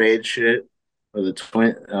World Trade shit or the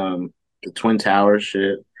Twin Towers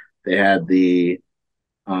shit? They had the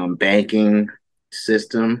banking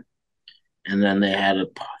system, and then they had a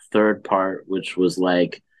third part which was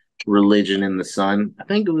like religion in the sun. I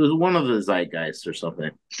think it was one of the zeitgeists or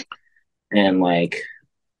something, and like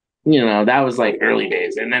that was like early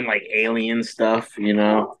days, and then like alien stuff.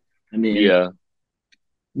 I mean, Yeah.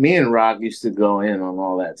 me and Rock used to go in on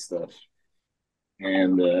all that stuff,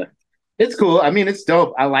 and it's cool. I mean, it's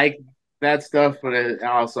dope. I like that stuff, but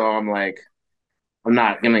also I'm like, I'm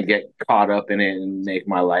not gonna get caught up in it and make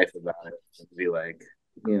my life about it. And be like,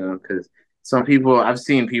 because some people I've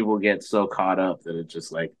seen people get so caught up that it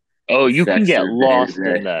just like Oh, you can affects get their day to lost in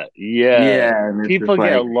day. that. Yeah. Yeah, and it's People just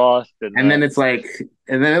get like, lost in and then that. it's like,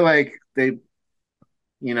 and then like they,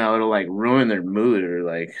 it'll like ruin their mood or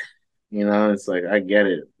like, it's like I get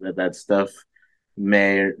it that stuff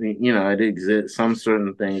may it exists. Some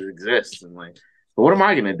certain things exist, and like, but what am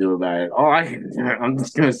I gonna do about it? I'm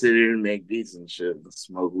just gonna sit here and make beats and shit, and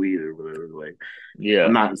smoke weed or whatever. Like, I'm Yeah.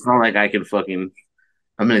 not. It's not like I can fucking.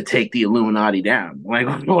 I'm gonna take the Illuminati down. Like,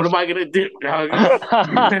 what am I gonna do, dog?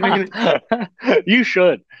 You know what I mean? You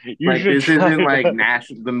should. You Like, should this try isn't like to.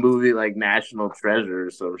 national the movie like National Treasure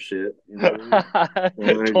or some shit. You know what I mean?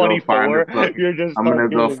 I'm gonna go find a 24. fucking. You're just I'm gonna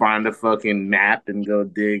go fucking. find a fucking map and go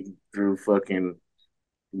dig through fucking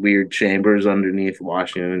weird chambers underneath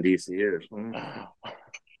Washington D.C. or something.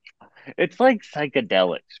 It's like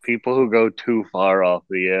psychedelics. People who go too far off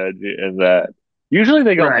the edge and that. Usually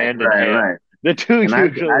they go Right, hand in right, hand. right. The two And I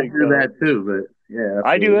usually do go. that too, but yeah,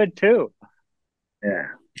 I do absolutely. it too. Yeah.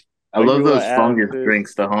 I I love do those fungus acid.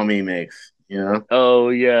 drinks the homie makes, Oh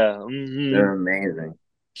yeah. Hmm. They're amazing.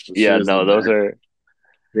 This shit Yeah, is the no, those best. are,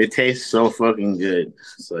 They taste so fucking good.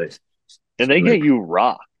 It's and they like get you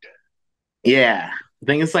rocked. yeah. I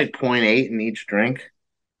think it's like point 0.8 in each drink.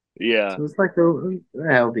 Yeah. So it's like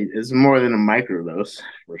a healthy. It's more than a microdose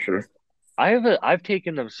for sure. I've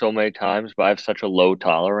taken them so many times, but I have such a low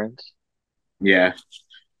tolerance. Yeah.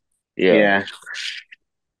 Yeah. Yeah.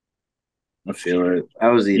 I feel it. I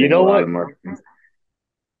was You eating a know lot what? of mushrooms.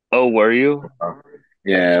 Oh, were you?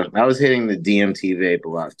 Yeah. I was hitting the DMT vape a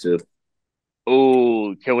lot too.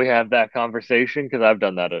 Oh, can we have that conversation? Because I've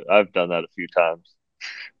done that. I've done that a few times.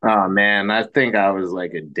 Oh man, I think I was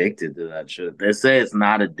like addicted to that shit. They say it's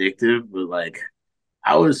not addictive, but like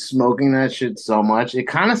I was smoking that shit so much, it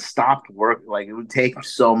kind of stopped work. Like it would take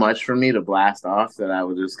so much for me to blast off that I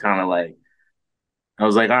would just kind of like I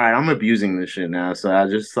was like, all right, I'm abusing this shit now. So I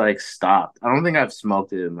just like stopped. I don't think I've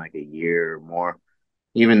smoked it in like a year or more.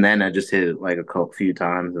 Even then, I just hit it like a couple few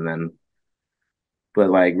times, and then but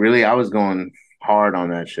like really, I was going hard on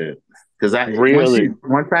that shit because I Really?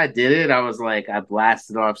 once I did it, I was like I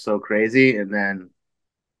blasted off so crazy, and then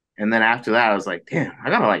after that, I was like, damn, I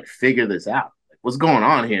gotta like figure this out. Like, what's going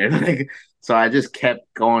on here? Like, so I just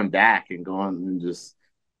kept going back and going and just,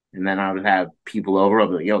 and then I would have people over. I'd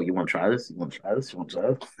be like, yo, you want to try this? You want to try this? You want to try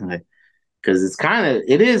this? Like, because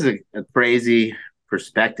it is a crazy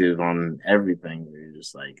perspective on everything. Where you're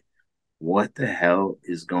just like, what the hell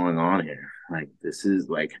is going on here? Like, this is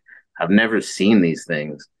like, I've never seen these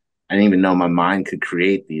things. I didn't even know my mind could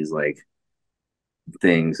create these like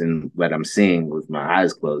things and that I'm seeing with my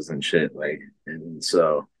eyes closed and shit. Like, and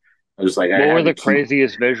so I was like, I What were had to the keep,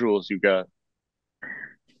 craziest visuals you got?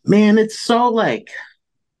 man, it's so like,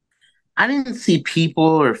 I didn't see people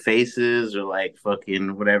or faces or like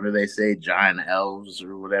fucking whatever they say, giant elves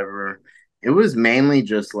or whatever. It was mainly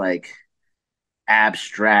just like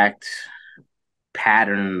abstract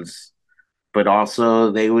patterns, but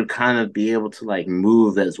also they would kind of be able to like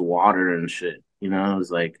move as water and shit. It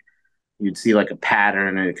was like, you'd see like a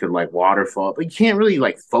pattern and it could like waterfall, but you can't really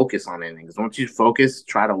like focus on anything because once you focus,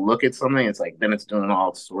 try to look at something, it's like then it's doing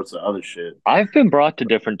all sorts of other shit. I've been brought to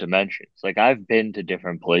different dimensions. Like I've been to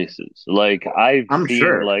different places. Like I've I'm seen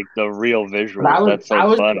sure, like the real but I visuals. was That's I so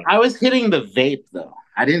was funny. I was hitting the vape though.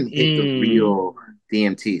 I didn't hit the Mm, real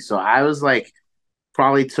DMT, so I was like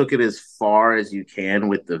probably took it as far as you can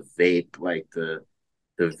with the vape, like the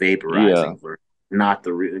yeah. vaporizing version, not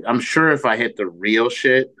the real. I'm sure if I hit the real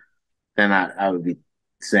shit, then I would be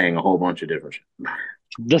saying a whole bunch of different shit.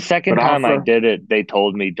 The second But time I also, did it, they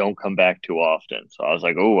told me don't come back too often. So I was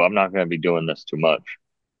like, oh, I'm not going to be doing this too much.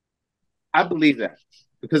 I believe that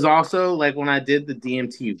because also like when I did the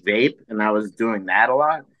DMT vape and I was doing that a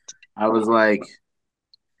lot, I was like,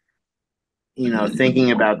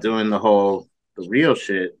 thinking about doing the real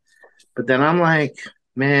shit. But then I'm like,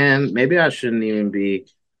 man, maybe I shouldn't even be.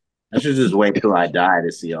 I should just wait till I die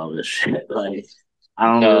to see all this shit. Like, I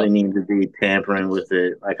don't No, really need to be tampering with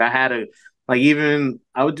it. Like, even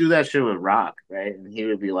I would do that shit with Rock, right? And he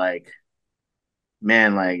would be like,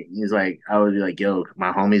 man, like, he's like, I would be like, yo,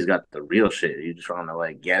 my homie's got the real shit. You just want to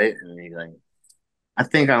like get it, and he's like,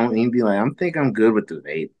 he'd be like, think I'm good with the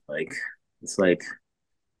vape. Like, it's like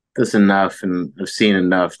this enough, and I've seen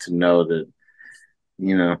enough to know that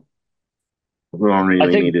you know we don't I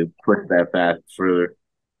really need think, to push that fast further.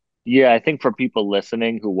 yeah, I think for people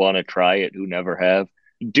listening who want to try it, who never have,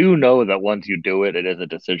 do know that once you do it, it is a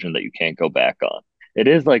decision that you can't go back on. It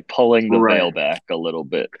is like pulling the Right, veil back a little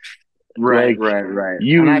bit. right, Like right, right.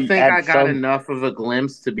 And I you think at I got some, enough of a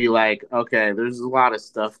glimpse to be like, okay, there's a lot of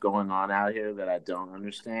stuff going on out here that I don't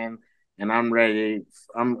understand, and I'm ready.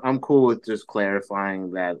 I'm cool with just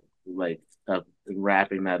clarifying that, like, and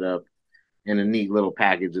wrapping that up in a neat little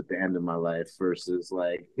package at the end of my life versus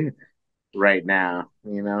like right now.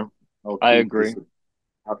 I'll I keep this. agree.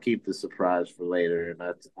 I'll keep the surprise for later, and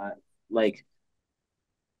like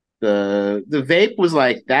the vape was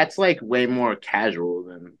like that's like way more casual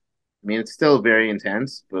than. I mean, it's still very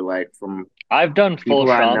intense, but like from I've done full people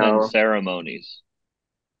shaman ceremonies,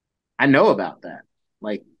 I know about that.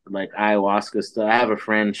 Like ayahuasca stuff. I have a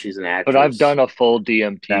friend, she's an but I've actress done a full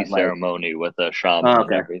DMT that like, ceremony with a shaman oh,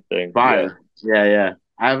 and okay, everything. Yeah. fire, yeah, yeah.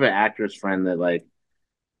 I have an actress friend that like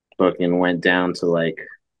fucking went down to like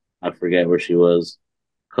I forget where she was,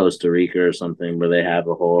 Costa Rica or something, where they have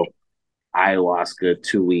a whole ayahuasca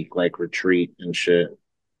 2 week like retreat and shit,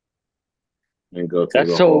 and go through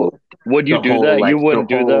That's so, would you do that? You wouldn't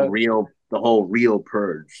do that? the whole real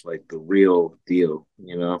purge, like the real deal.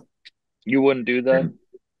 You wouldn't do that?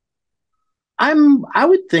 And I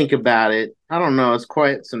would think about it. I don't know. It's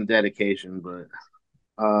quite some dedication, but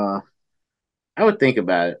I would think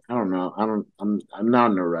about it. I don't know. I'm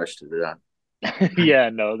not in a rush to do that. Yeah,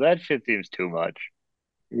 no, that shit seems too much.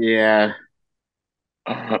 Yeah,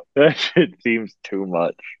 That shit seems too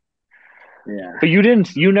much. yeah. But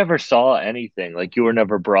you never saw anything. Like you were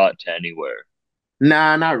never brought to anywhere.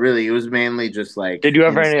 Nah, not really. It was mainly just like Did you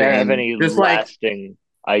ever have insane. any Just like lasting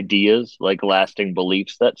ideas, like lasting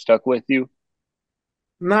beliefs that stuck with you?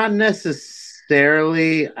 not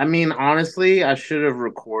necessarily. I mean, honestly, I should have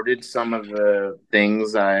recorded some of the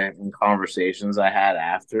things I in conversations I had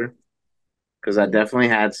after because I Mm. definitely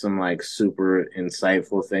had some like super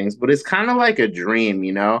insightful things, but it's kind of like a dream,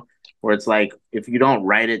 where it's like if you don't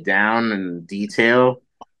write it down in detail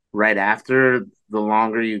right after, the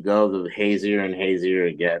longer you go, the hazier and hazier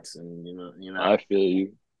it gets, and I feel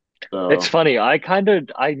you. It's so funny.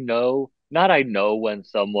 I know, not I know when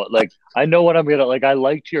someone, like, I know what I'm gonna, like, I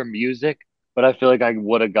liked your music, but I feel like I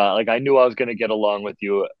would have got, like, I knew I was gonna get along with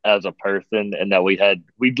you as a person and that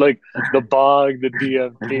we'd like the bong, the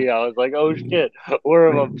DMT. I was like, oh shit, we're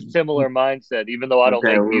of a similar mindset. Even though I don't okay,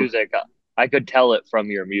 make music, I could tell it from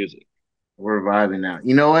your music. we're vibing now.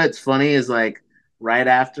 You know what's funny is like right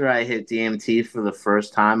after I hit DMT for the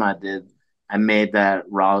first time, I made that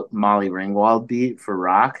Molly Ringwald beat for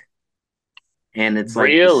Rock, and it's like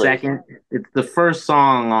Really? it's the first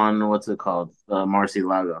song on what's it called, Marcy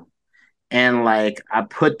Lago, and like I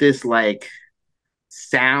put this like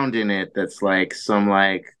sound in it that's like some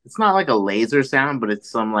like it's not like a laser sound, but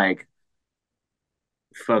it's some like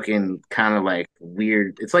fucking kind of like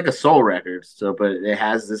weird. It's like a soul record, so but it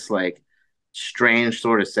has this like strange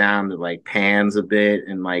sort of sound that like pans a bit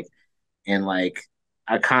and like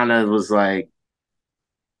I kind of was like,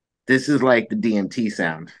 this is like the DMT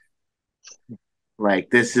sound. Like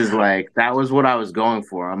this is like that was what I was going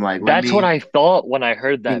for. I'm like, let That's what me. I thought when I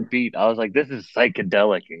heard that beat. I was like, this is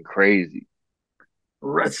psychedelic and crazy.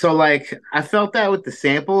 So like I felt that with the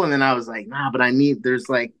sample, and then I was like, nah, but there's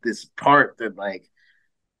like this part that like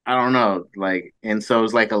I don't know, like, and so it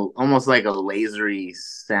was like a almost like a lasery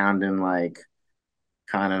sounding like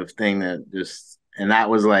kind of thing that just, and that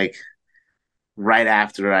was like right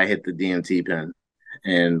after I hit the DMT pen,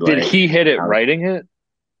 and Did like, he hit it I, writing it?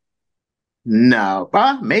 no,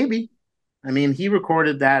 maybe. I mean, he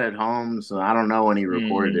recorded that at home, so I don't know when he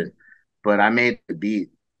recorded Hmm. it, but I made the beat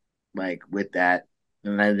like with that,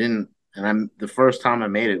 and I didn't. And I'm the first time I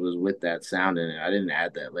made it was with that sound in it. I didn't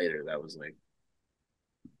add that later. That was like,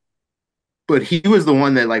 but he was the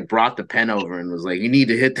one that like brought the pen over and was like, "You need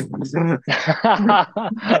to hit the."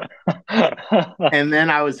 And then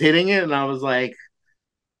I was hitting it, and I was like,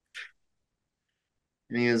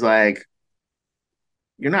 and he was like,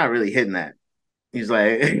 "You're not really hitting that." He's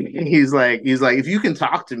like, he's like, if you can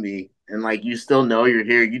talk to me and like you still know you're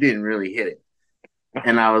here, you didn't really hit it.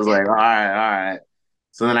 And I was like, all right, all right.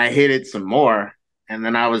 So then I hit it some more. And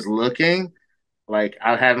then I was looking, like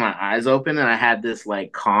I had my eyes open and I had this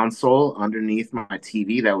like console underneath my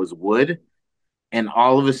TV that was wood. And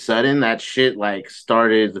all of a sudden that shit like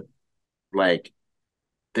started like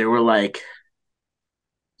there were like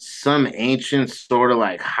some ancient sort of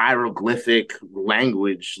like hieroglyphic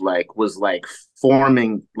language like was like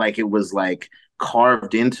forming like it was like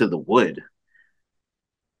carved into the wood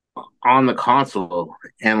on the console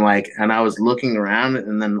and I was looking around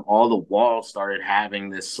and then all the walls started having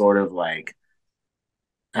this sort of like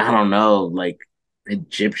I don't know like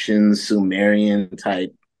Egyptian Sumerian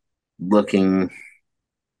type looking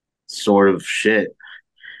sort of shit.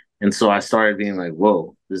 And so I started being like,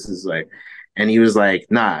 whoa, this is like, and he was like,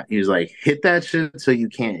 nah, he was like, hit that shit so you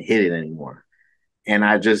can't hit it anymore. And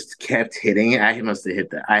I just kept hitting it. I must have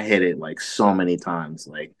hit that. I hit it like so many times,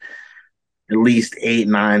 like at least 8,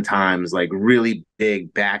 9 times, like really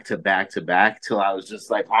big back to back to back till I was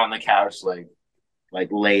just like on the couch, like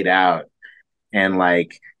laid out and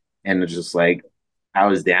like, and just like I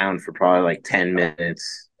was down for probably like 10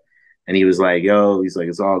 minutes. And he was like, yo, he's like,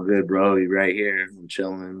 it's all good, bro. You right here. I'm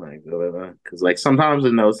chilling. Like, blah, blah, blah. Cause like sometimes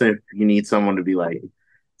in those things, you need someone to be like,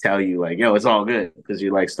 tell you, like, yo, it's all good. Cause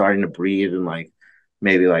you're like starting to breathe and like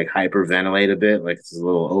maybe like hyperventilate a bit. Like it's a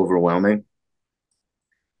little overwhelming.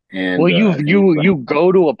 Well, And he's like, you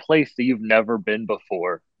go to a place that you've never been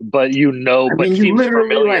before, I but mean, you seems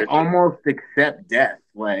literally familiar like to you. almost accept death,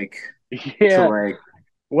 like to Yeah. like,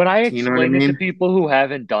 When I you know what I explain it to mean? people who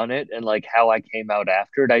haven't done it and like how I came out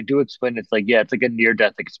after it, I do explain it's like, yeah, it's like a near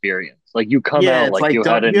death experience. Like you come Yeah, out it's like like, you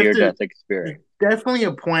had don't, a you have near to, death it's experience. definitely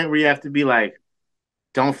a point where you have to be like,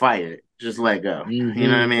 don't fight it. Just let go. You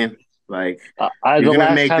know what I Hmm. mean? Like I you're the gonna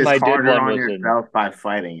last make time this I did harder one on was in yourself by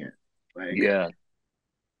fighting it. Like yeah.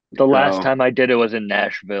 The last so time I did it was in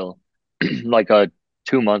Nashville, like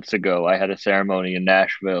 2 months ago. I had a ceremony in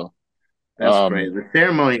Nashville. that's crazy. The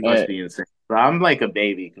ceremony Eh, must be insane. But I'm like a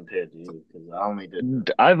baby compared to you because I only did the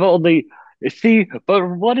I've only see, but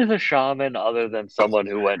what is a shaman other than someone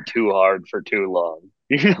who went too hard for too long?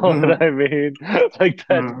 You know what I mean? Like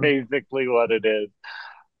that's basically what it is.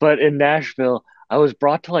 But in Nashville, I was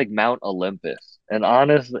brought to like Mount Olympus, and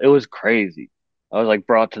honest, it was crazy. I was like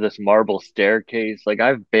brought to this marble staircase. Like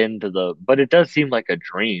I've been to but it does seem like a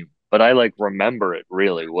dream, but I like remember it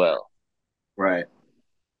really well. right.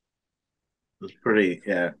 It's pretty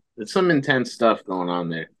yeah. There's some intense stuff going on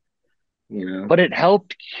there, you know. But it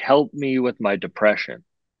help me with my depression.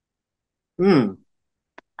 Hmm.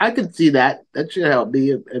 I could see that. That should help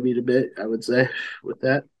me a bit, I would say, with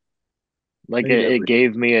that. I Like can it definitely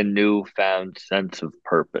gave me a newfound sense of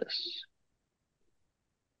purpose.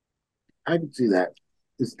 I can see that.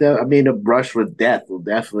 I mean, a brush with death will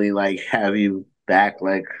definitely like have you back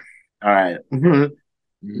like, all right.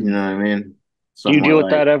 You know Mhm. what I mean? Do you deal Somewhat with like,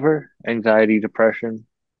 that ever? Anxiety, depression?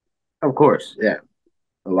 of course, yeah,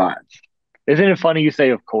 a lot. Isn't it funny you say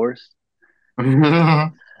of course? I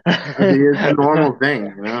mean, it's a normal thing,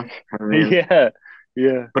 you know. I mean, Yeah,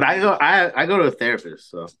 yeah. but I go to a therapist,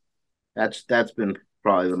 so that's been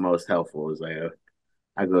probably the most helpful. Is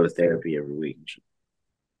I go to therapy every week.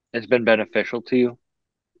 It's been beneficial to you.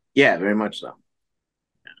 Yeah, very much so.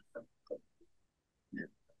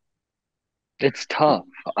 It's tough.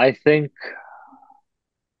 I think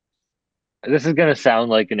this is going to sound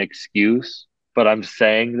like an excuse, but I'm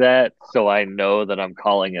saying that so I know that I'm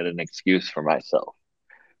calling it an excuse for myself.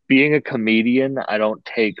 Being a comedian, I don't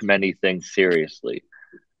take many things seriously.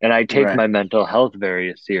 And I take Right. my mental health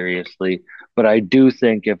very seriously. But I do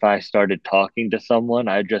think if I started talking to someone,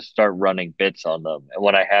 I'd just start running bits on them. And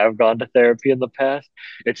when I have gone to therapy in the past,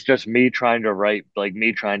 it's just me trying to write, like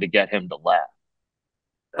me trying to get him to laugh.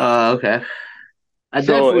 Okay. I So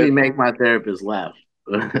definitely if make my therapist laugh.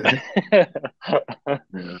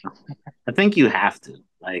 Yeah. I think you have to.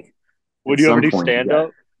 Like at would you ever some do point you stand got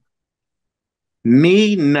up?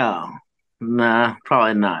 me, no. Nah,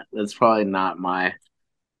 probably not. That's probably not my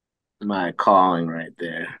calling right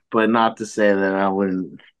there. But not to say that I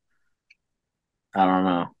wouldn't I don't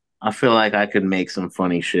know. I feel like I could make some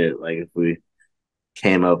funny shit. Like if we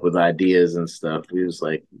came up with ideas and stuff, we was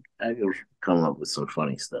like I could come up with some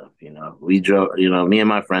funny stuff, you know. We joke, you know, me and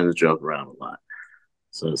my friends joke around a lot.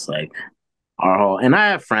 So it's like our whole and I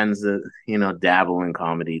have friends that, you know, dabble in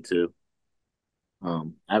comedy too.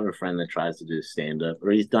 I have a friend that tries to do stand up,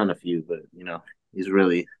 or he's done a few, but you know, he's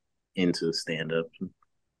really into stand up and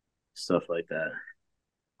stuff like that.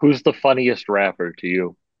 Who's the funniest rapper to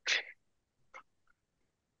you?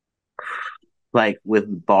 Like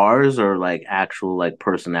with bars or like actual like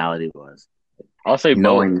personality wise. I'll say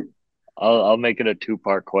both. Knowing I'll make it a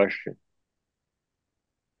two-part question.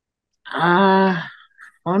 Uh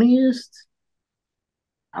funniest?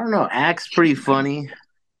 I don't know. Act's pretty funny.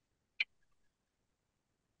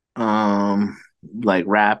 Um, like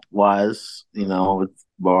rap wise, with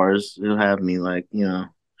bars, it'll have me like,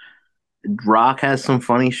 Rock has some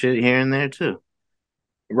funny shit here and there too.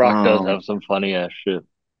 Rock does Um, have some funny ass shit.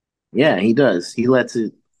 yeah, he does. He lets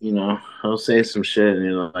it, he'll say some shit and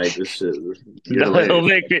you're like, this is No, hilarious.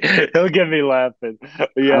 he'll get me laughing. I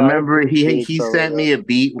Yeah, I remember he appreciate he some sent of me a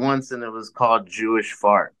beat once and it was called Jewish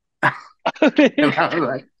Fart. And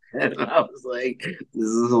that. I was like, this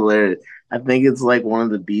is hilarious. I think it's like one of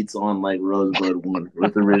the beats on like Rosebud one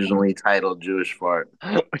was originally titled Jewish Fart.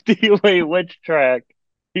 Wait, which track?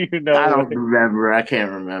 Do you I know don't it? remember. I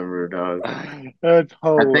can't remember, dog. That's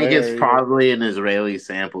I think it's hilarious. probably an Israeli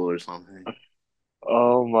sample or something.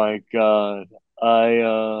 Oh my God. I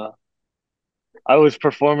uh I was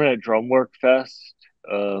performing at Drumwork Fest.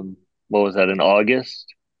 What was that in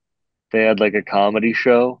August? They had like a comedy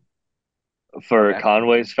show for Okay.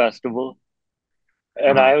 Conway's festival.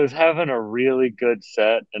 And Uh-huh. I was having a really good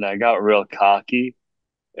set and I got real cocky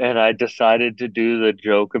and I decided to do the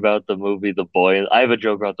joke about the movie The Boy. I have a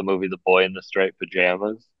joke about the movie The Boy in the Striped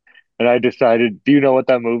Pajamas. And I decided, do you know what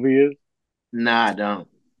that movie is? Nah, I don't.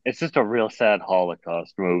 It's just a real sad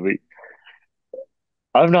Holocaust movie.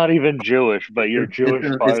 I'm not even Jewish, but your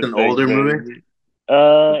Jewish It's part an thing older made movie. me.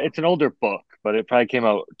 It's an older book, but it probably came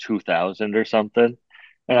out 2000 or something.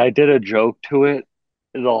 And I did a joke to it.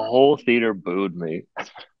 The whole theater booed me.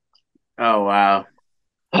 Oh wow.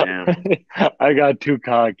 Damn. I got too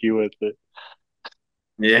cocky with it.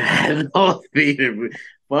 Yeah, the whole theater.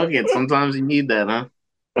 Fuck it. Sometimes you need that, huh?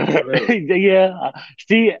 Whatever. Yeah.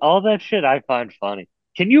 See, all that shit I find funny.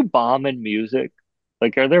 Can you bomb in music?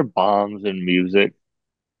 Like, are there bombs in music?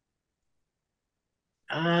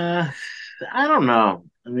 Uh, I don't know.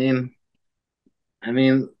 I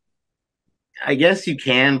mean, I guess you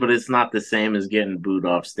can, but it's not the same as getting booed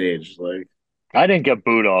off stage, like I didn't get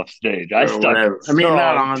booed off stage. I or stuck whatever. I mean,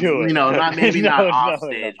 not strong on, to not it. maybe not No, off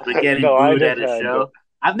no, no. stage, but getting No, I booed just at a had to. show.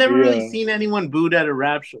 I've never really Yeah. seen anyone booed at a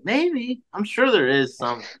rap show. Maybe I'm sure there is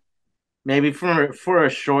some. Maybe for a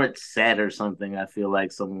short set or something. I feel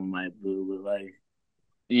like someone might boo, but like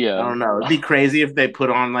I Yeah. don't know. It'd be crazy if they put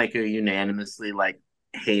on like a unanimously like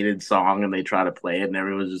hated song and they try to play it and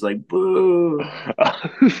everyone's just like boo.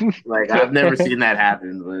 Like I've never seen that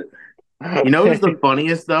happen, but who's the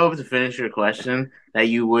funniest though, to finish your question, that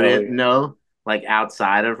you Oh wouldn't yeah. know, like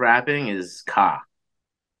outside of rapping, is Ka.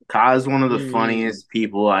 Ka is one of the Mm. funniest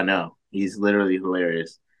people I know. He's literally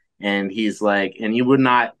hilarious. And he's like, and you would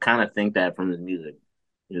not kind of think that from his music.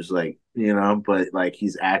 He's like, but like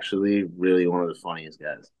he's actually really one of the funniest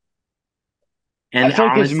guys. I And feel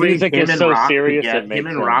like his honestly, music is so serious it Him makes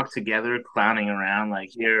and Rock sense. together, clowning around, like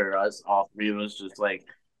here are us, all three of us, just like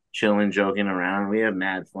chilling, joking around. We have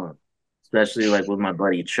mad fun, especially like with my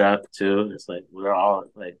buddy Chuck too. It's like we're all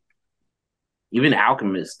like, even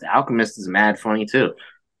Alchemist. The Alchemist is mad funny too.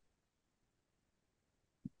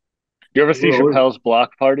 You ever see We're always, Chappelle's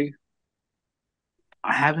Block Party?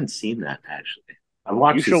 I haven't seen that actually.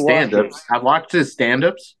 You should watch it. I've watched his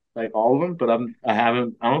stand-ups, like all of them, but I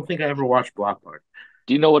haven't. I don't think I ever watched Block Party.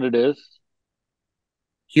 Do you know what it is?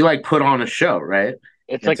 He like put on a show, right?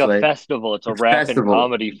 It's like It's a like festival. It's a it's rap and festival,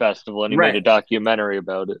 comedy festival, and he made a right? documentary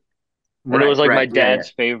about it. And it was like my Yeah, yeah. dad's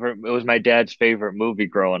favorite. It was my dad's favorite movie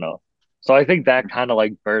growing up. So I think that kind of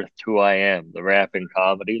like birthed who I am, the rap and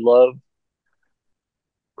comedy love.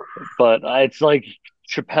 But it's like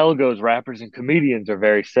Chappelle goes, rappers and comedians are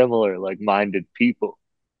very similar, like minded people.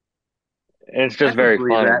 And it's I just could very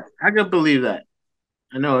believe funny. that. I could believe that.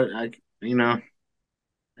 I know it. I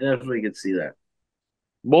definitely could see that.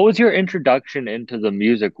 What was your introduction into the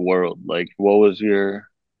music world? Like, what was your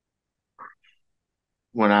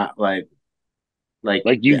When I like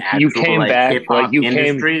like the you actual came like back hip hop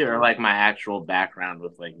industry, or like my actual background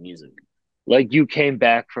with like music. like you came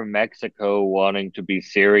back from Mexico wanting to be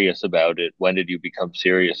serious about it. When did you become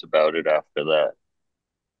serious about it after that?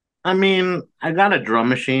 I mean, I got a drum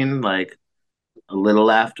machine like a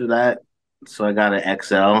little after that, so I got an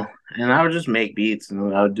XL, and I would just make beats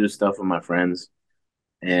and I would do stuff with my friends.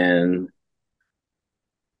 And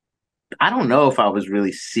I don't know if I was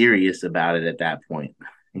really serious about it at that point.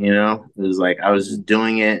 It was like I was just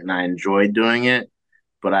doing it and I enjoyed doing it,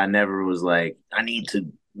 but I never was like, I need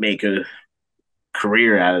to make a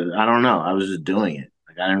career out of it. I don't know. I was just doing it.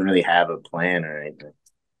 Like I didn't really have a plan or anything.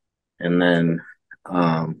 And then,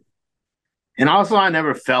 um, and also I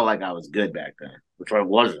never felt like I was good back then, which I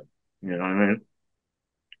wasn't. You know what I mean?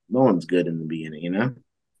 No one's good in the beginning.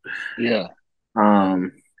 Yeah.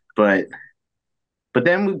 Um, but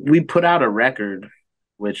then we put out a record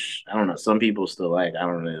which I don't know. Some people still like. I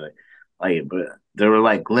don't really like it, but there were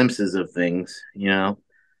like glimpses of things, you know.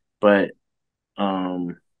 But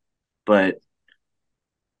um, but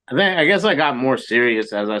I guess I got more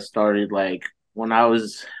serious as I started like when I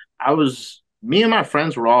was me and my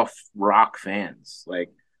friends were all rock fans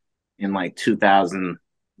like in like 2005,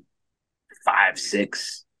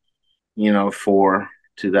 6, you know, 4,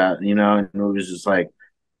 2000, you know, and it was just like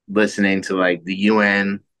listening to like the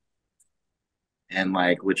UN and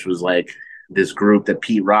like which was like this group that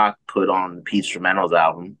Pete Rock put on the Pete Instrumentals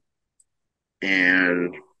album.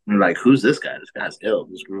 And I'm like, who's this guy? This guy's ill.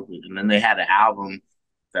 This group, and then they had an album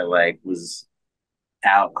that like was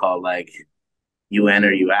out called like You In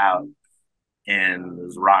or You Out, and it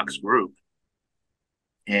was Rock's group,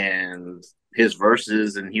 and his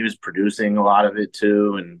verses, and he was producing a lot of it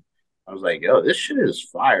too. And I was like, yo, this shit is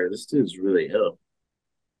fire. This dude's really ill.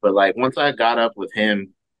 But like once I got up with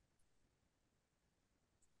him,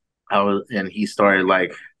 and he started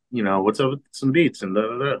like, you know, what's up with some beats and da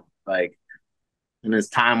da da. Like, and as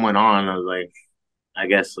time went on, I was like, I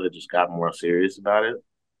guess I just got more serious about it.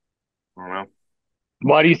 I don't know.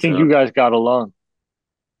 Why do you think So, you guys got along?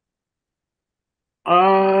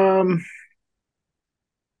 um,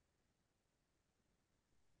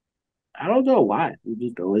 I don't know why. We've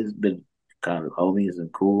just always been kind of homies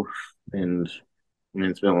and cool, and I mean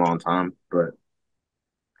it's been a long time, but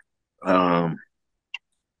um,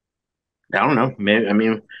 I don't know. Maybe I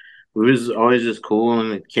mean we was always just cool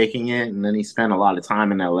and kicking it, and then he spent a lot of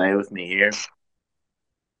time in LA with me here,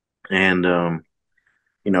 and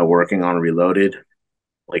you know, working on Reloaded.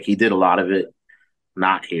 Like he did a lot of it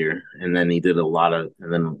not here, and then he did a lot of,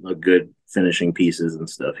 and then a good finishing pieces and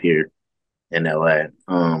stuff here in LA.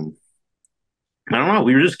 I don't know.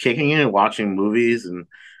 We were just kicking it, watching movies and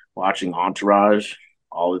watching Entourage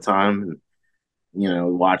all the time, and you know,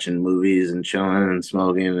 watching movies and chilling and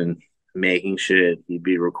smoking and making shit. He'd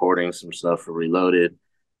be recording some stuff for Reloaded.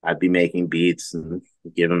 I'd be making beats and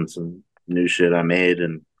give him some new shit I made,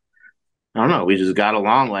 and I don't know. We just got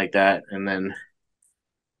along like that, and then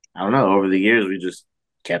I don't know. Over the years, we just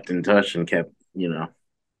kept in touch and kept, you know,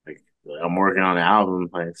 like I'm working on an album.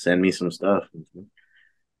 Like send me some stuff.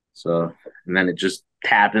 So, and then it just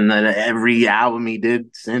happened that every album he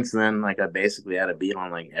did since then, like I basically had a beat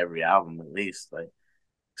on like every album at least, like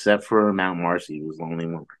except for Mount Marcy was the only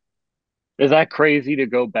one. Is that crazy to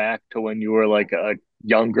go back to when you were like a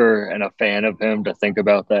younger and a fan of him to think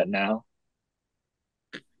about that now?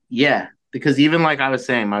 Yeah, because even like I was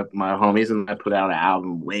saying, my homies and I put out an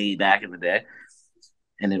album way back in the day,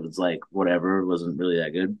 and it was like whatever, it wasn't really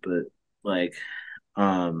that good, but like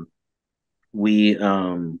um we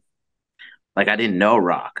like I didn't know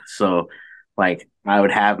rock. So like I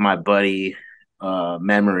would have my buddy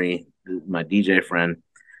Memory, my DJ friend,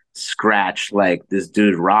 scratch like this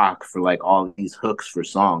dude rock for like all these hooks for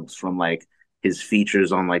songs from like his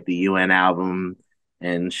features on like the UN album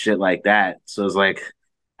and shit like that. So it's like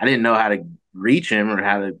I didn't know how to reach him or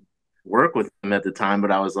how to work with him at the time,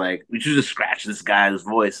 but I was like, we should just scratch this guy's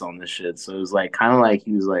voice on this shit. So it was like kind of like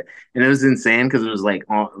he was like, and it was insane because it was like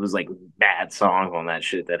bad songs on that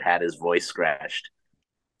shit that had his voice scratched,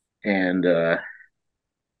 and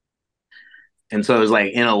and so it was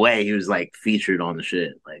like in a way he was like featured on the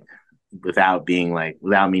shit like without being like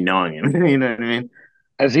without me knowing him. You know what I mean?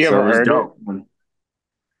 Has he So ever it was heard it? dope.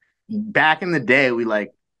 Back in the day,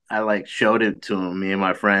 I like showed it to him, me and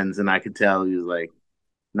my friends, and I could tell he was like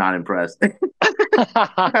not impressed.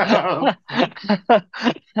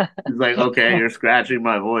 He's like, okay, you're scratching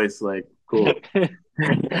my voice, like cool.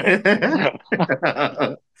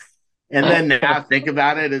 And then now think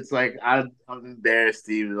about it, it's like I'm embarrassed,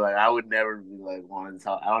 Steve. Like I would never be like wanting to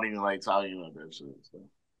talk. I don't even like talking about that shit. So.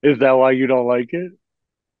 Is that why you don't like it?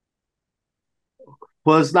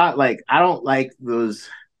 Well, it's not like I don't like those.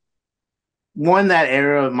 One, that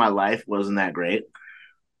era of my life wasn't that great.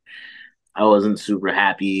 I wasn't super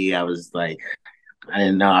happy. I was like, I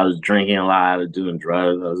didn't know. I was drinking a lot. I was doing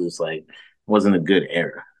drugs. I was just like, wasn't a good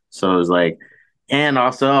era. So it was like, and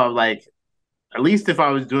also I was like, at least if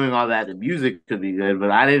I was doing all that, the music could be good.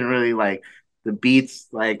 But I didn't really like the beats.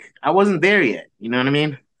 Like I wasn't there yet. You know what I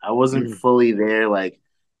mean? I wasn't Mm. fully there. Like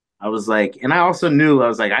I was like, and I also knew I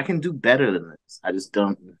was like, I can do better than this. I just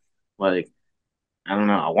don't like. I don't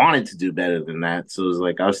know. I wanted to do better than that. So it was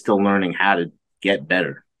like I was still learning how to get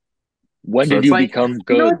better. When So did it's you like, become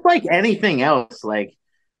you know, good? it's like anything else. Like,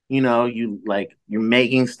 you know, you like you're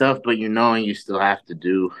making stuff, but you knowing you still have to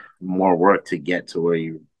do more work to get to where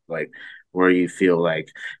you like where you feel like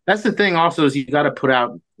that's the thing also is you gotta put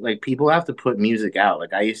out like people have to put music out.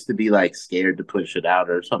 Like I used to be like scared to put shit out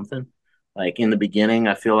or something. Like in the beginning,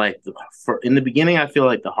 I feel like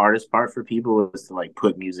the hardest part for people is to like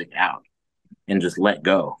put music out and just let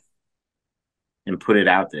go and put it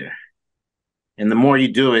out there. And the more you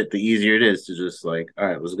do it, the easier it is to just like, all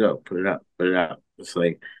right, let's go, put it out, put it out. It's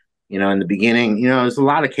like, in the beginning, there's a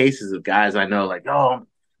lot of cases of guys I know like, oh,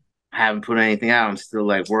 I haven't put anything out. I'm still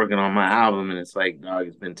like working on my album. And it's like, dog,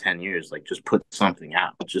 it's been 10 years. Like, just put something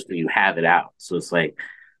out, just so you have it out. So it's like,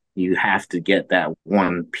 you have to get that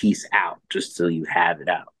one piece out just so you have it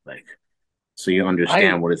out. Like, so you I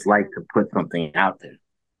understand what it's like to put something out there, you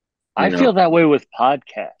I feel know? that way with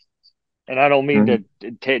podcasts. And I don't mean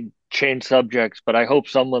Mhm. to change subjects, but I hope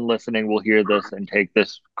someone listening will hear this and take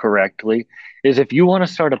this correctly. Is if you want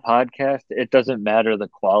to start a podcast, it doesn't matter the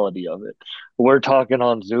quality of it. We're talking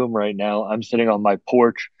on Zoom right now. I'm sitting on my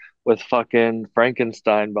porch with fucking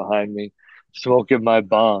Frankenstein behind me, smoking my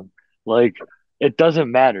bong. Like, it doesn't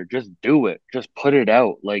matter. Just do it. Just put it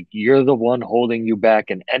out. Like, you're the one holding you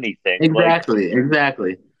back in anything. Like, Exactly,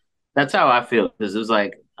 exactly. That's how I feel. Because it's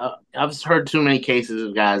like, I've heard too many cases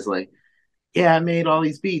of guys like, yeah, I made all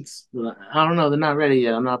these beats. I don't know, they're not ready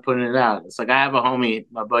yet. I'm not putting it out. It's like I have a homie,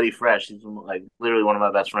 my buddy Fresh. He's like literally one of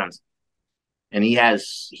my best friends, and he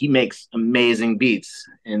makes amazing beats,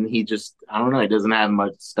 and he just I don't know, he doesn't have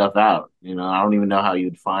much stuff out. I don't even know how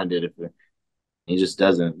you'd find it he just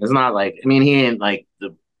doesn't. It's not like he ain't like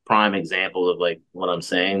the prime example of like what I'm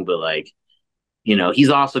saying, but like he's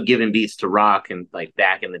also giving beats to Rock and like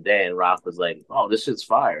back in the day, and Rock was like, oh, this shit's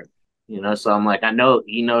fire. So I'm like, I know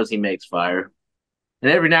he knows he makes fire.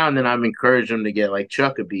 And every now and then I've encouraged him to get like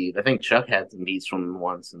Chuck a beat. I think Chuck had some beats from him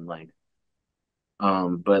once and like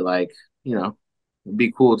but like, it'd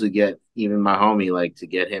be cool to get even my homie like to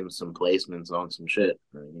get him some placements on some shit.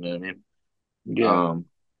 You know what I mean? yeah. Um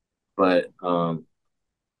but but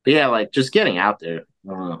yeah, like just getting out there, I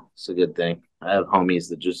don't know, it's a good thing. I have homies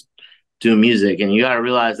that just do music and you gotta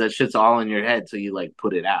realize that shit's all in your head till you like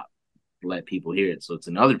put it out, let people hear it. So it's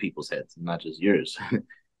in other people's heads, not just yours.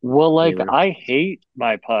 Well, you like know? I hate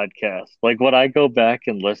my podcast. Like when I go back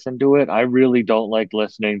and listen to it, I really don't like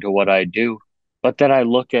listening to what I do. But then I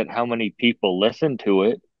look at how many people listen to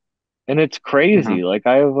it, and it's crazy. Mhm. Like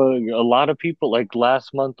I have a lot of people, like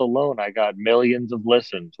last month alone, I got millions of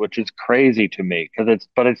listens, which is crazy to me because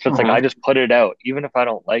it's just like I Mhm. just put it out. Even if I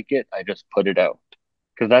don't like it, I just put it out.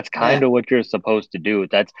 Because that's kind Yeah. of what you're supposed to do.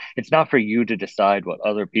 It's not for you to decide what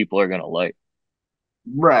other people are gonna like.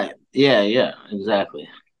 Right. Yeah, yeah, exactly.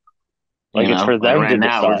 Like it's for Like them right to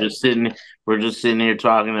now decide. we're just sitting here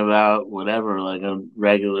talking about whatever, like a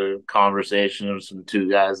regular conversation of some two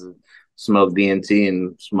guys that smoke DMT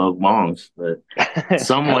and smoke bongs. But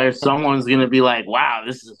somewhere someone's gonna be like, wow,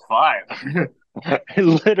 this is fire.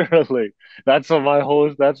 Literally, that's what my whole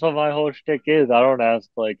shtick is. I don't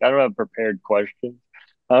have prepared questions.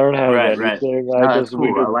 I don't have Right, right. anything. No, that's We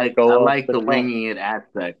cool. I just like I go off like the the top. winging it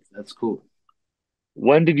aspect. That's cool.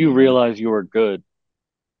 When did you You know? realize you were good?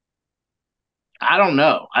 I don't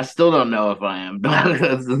know. I still don't know if I am.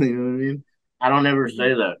 That's, you know what I mean? I don't ever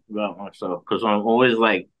say Mhm. that about myself because I'm always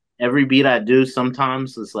like every beat I do.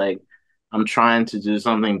 Sometimes it's like I'm trying to do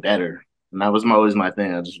something better, and that was always my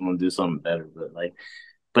thing. I just want to do something better.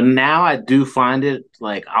 But now I do find it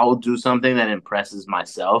like I'll do something that impresses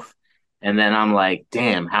myself, and then I'm like,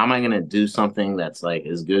 damn, how am I gonna do something that's like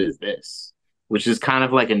as good as this? Which is kind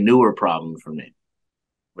of like a newer problem for me,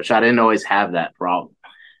 which I didn't always have that problem.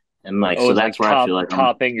 And like, Oh, so it's that's like where I feel like I'm,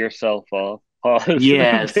 topping yourself off. Pause.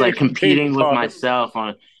 yeah, it's like Big competing with pause. myself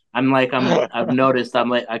on, I've noticed I'm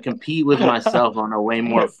like, I compete with myself on a way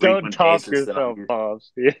more Don't frequent top basis than I yourself, used.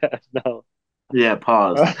 pause. Yeah, no. Yeah,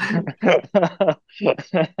 pause.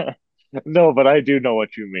 No, but I do know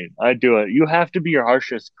what you mean. I do it. You have to be your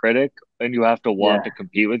harshest critic and you have to want Yeah. to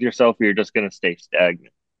compete with yourself or you're just going to stay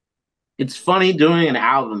stagnant. It's funny doing an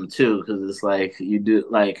album too, because it's like you do,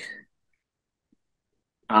 like,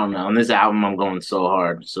 I don't know, on this album, I'm going so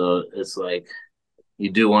hard. So it's like, you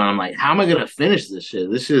do one, I'm like, how am I going to finish this shit?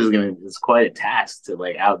 This shit it's quite a task to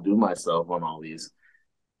like outdo myself on all these.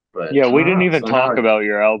 But Yeah, I we don't didn't know. even Somehow, talk about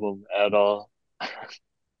your album at all.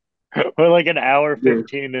 We're like an hour yeah.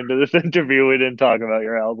 15 into this interview. We didn't talk about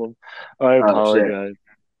your album. I Oh, shit. apologize.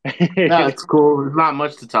 No, it's cool. There's not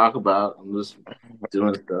much to talk about. I'm just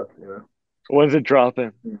doing stuff. When's it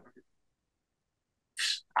dropping?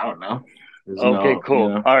 I don't know. There's Okay, no,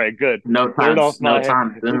 cool. All right, good. Third off no my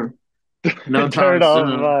time soon. No third time off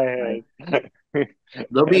soon. my Like head.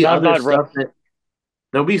 there'll be And I'm other not stuff that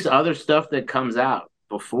there'll be other stuff that comes out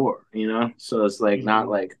before. So it's like not Mhm.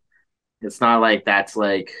 like it's not like that's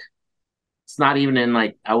like it's not even in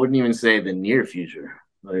like I wouldn't even say the near future.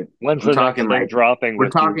 Like When's I'm the next talking thing like dropping we're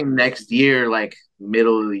with you? talking next year, like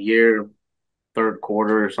middle of the year, third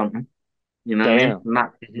quarter or something. You know what I mean? Damn.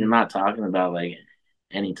 Not You're Mhm. not talking about like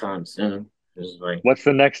anytime soon. Just like What's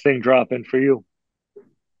the next thing dropping for you?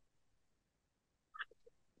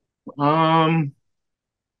 um,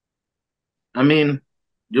 I mean,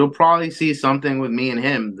 you'll probably see something with me and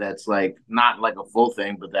him that's like not like a full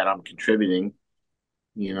thing, but that I'm contributing.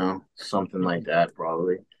 Something like Mhm. that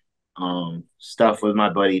probably. Stuff with my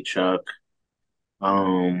buddy Chuck.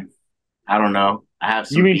 Um, I don't know. I have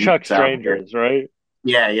You some mean Chuck beats out there. Strangers, right?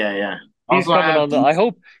 Yeah, yeah, yeah. He's Also, I coming have on the. I beats.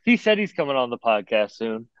 hope he said he's coming on the podcast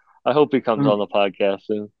soon. I hope he comes on I'm the podcast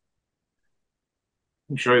soon.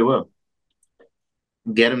 sure he will.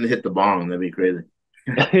 Get him to hit the bong. That'd be crazy.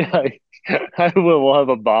 Yeah, I will. We'll have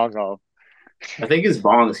a bong off. I think his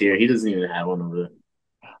bong's here. He doesn't even have one over there.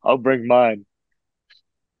 I'll bring mine.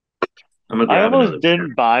 I'm gonna I grab another almost beer.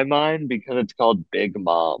 didn't buy mine because it's called Big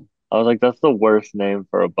Mom. I was like, that's the worst name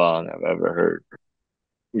for a bong I've ever heard.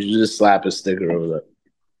 You should just slap a sticker over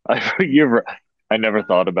that. You're right. I never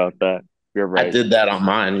thought about that. You're I right. did that on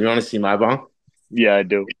mine. You want to see my bong? Yeah, I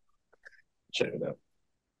do. Check it out.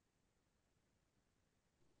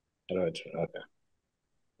 How do I turn? Okay,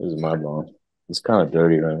 this is my bong. It's kind of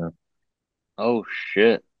dirty right now. Oh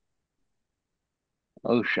shit.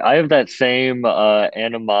 Oh shit. I have that same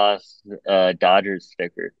Animoss Dodgers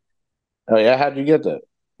sticker. Oh yeah, how'd you get that?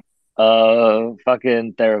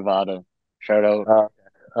 Fucking Theravada. Shout out. Oh,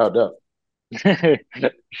 oh, dope.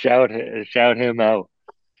 Shout him out.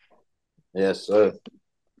 Yes, sir.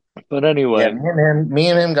 But Yeah, anyway, me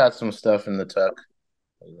and him got some stuff in the tuck.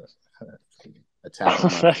 A tap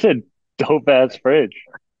on my that's fridge. a dope ass fridge.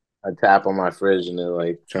 I tap on my fridge and it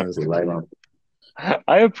like turns the light on.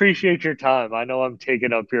 I appreciate your time. I know I'm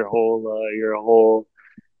taking up your whole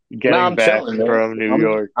No, getting I'm back chilling, man. from New I'm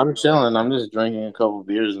York. I'm chilling. I'm just drinking a couple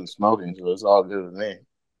beers and smoking, so it's all good with me.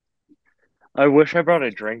 I wish I brought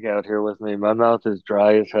a drink out here with me. My mouth is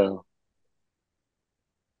dry as hell.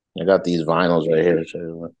 I got these vinyls right here. Check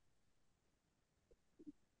it out.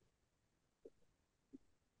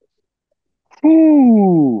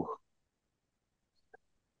 Ooh,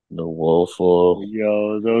 The Woeful,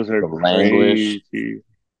 yo, those are the Languish. crazy.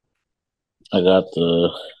 I got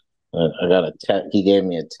I got he gave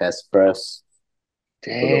me a test press for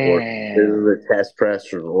the This Damn. is a test press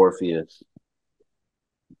for Orpheus.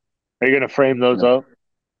 Are you gonna frame those up?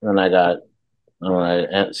 And I got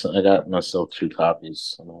myself two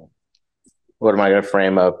copies. What am I gonna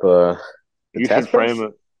frame up? The You should test frame press?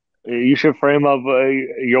 it. You should frame up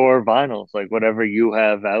your vinyls, like whatever you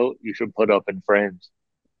have out. You should put up in frames.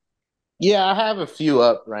 Yeah, I have a few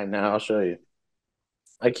up right now. I'll show you.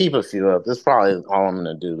 I keep a few up. That's probably all I'm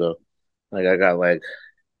gonna do though. Like I got like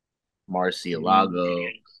Mm. Marcialago.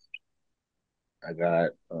 I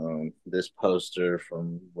got this poster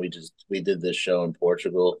from we did this show in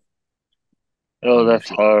Portugal Oh, a that's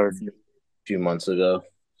hard. few months ago.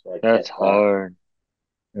 So I That's kept that. hard.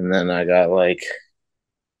 And then I got like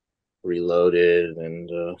Reloaded and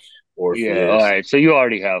Yeah. All Orpheus, right. So you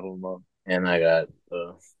already have them up. and I got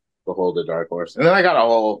Behold the Dark Horse, and then I got a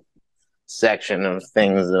whole section of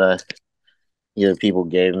things that either people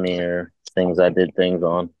gave me or things I did things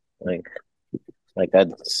on. Like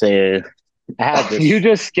I'd say I had You this.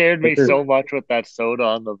 just scared me This is so much with that soda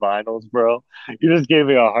on the vinyls, bro. You just gave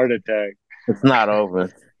me a heart attack. It's not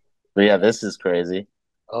over, but yeah, this is crazy.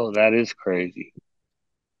 Oh, that is crazy.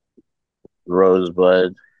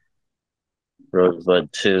 Rosebud,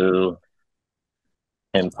 Rosebud 2,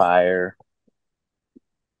 Empire,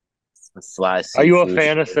 Fly Are you a Seafood,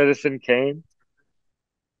 fan of Citizen Kane?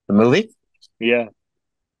 the movie. Yeah.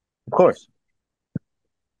 Of course,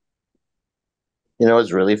 you know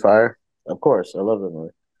it's really fire. Of course, I love the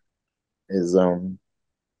movie. Is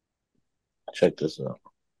check this out.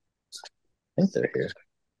 I think they're here.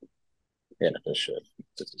 Yeah, this shit.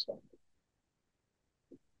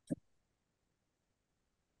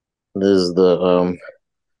 This is the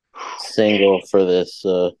single for this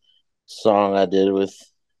song I did with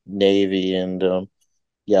Navy and Yasin.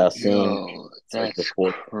 Yo, It's like the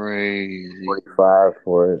that's crazy. 45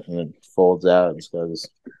 for it, and it folds out. It's got this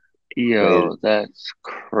crazy. Yo, that's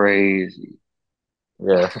crazy.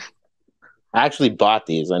 Yeah, I actually bought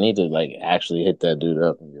these. I need to like actually hit that dude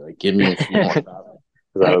up and be like, give me a few more copies.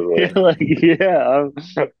 Because I was You're like, like, yeah,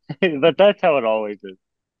 but that's how it always is.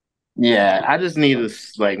 yeah, I just need to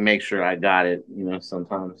like make sure I got it.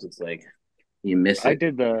 Sometimes it's like you miss I it.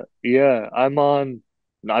 did the, yeah, I mean,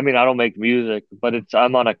 I don't make music, but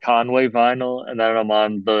I'm on a Conway vinyl and then I'm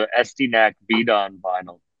on the SDNAC Beat-On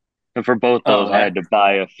vinyl. And for both those, Oh I yeah, had to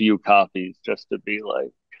buy a few copies just to be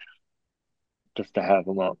like, just to have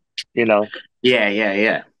them up, you know? yeah, yeah,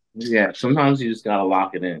 yeah, yeah. Sometimes you just gotta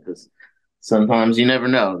lock it in because sometimes you never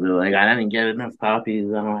know. They're like, I didn't get enough copies.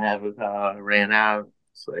 I don't have a I ran out.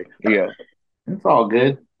 It's like Yeah. it's all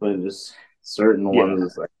good, but just certain Yeah.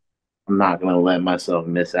 ones, like I'm not gonna let myself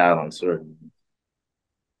miss out on certain.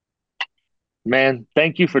 Man,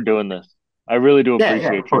 thank you for doing this. I really do Yeah, of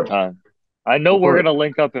appreciate your course, time. I know of we're course. gonna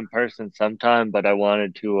link up in person sometime, but I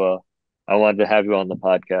wanted to have you on the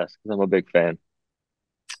podcast because I'm a big fan.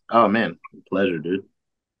 Oh man, pleasure, dude.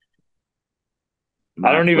 I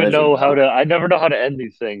My don't even pleasure, know how bro. to, I never know how to end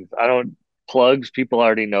these things. I don't plugs, people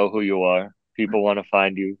already know who you are. People want to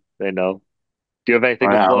find you, they know. Do you have All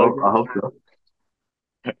anything to right, plug? I hope so.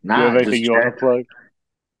 Do you have Nah, anything just you want to check. plug?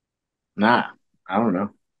 Nah, I don't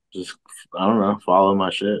know. Just I don't know. Follow my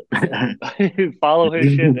shit. Follow his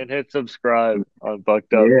shit and hit subscribe on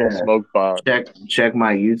Bucked Up and Yeah, Smoke Bomb. check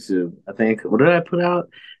my YouTube. I think what did I put out?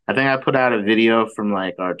 I think I put out a video from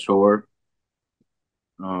like our tour.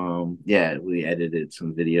 Yeah, we edited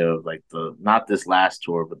some video of like the not this last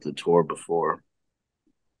tour, but the tour before.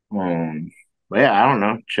 Um, but yeah, I don't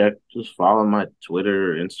know. Just follow my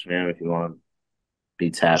Twitter or Instagram if you want to be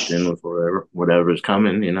tapped in with whatever's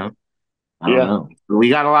coming. I don't Yeah, know. We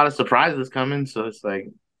got a lot of surprises coming, so it's like,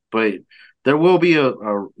 but there will be a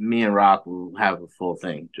me and Rock will have a full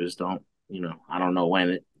thing. Just don't, I don't know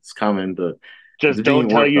when it's coming, but it's just being don't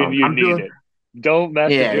tell worked you on. you I'm need doing, it. Don't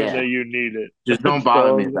message yeah, him yeah. that you need it. Just don't That's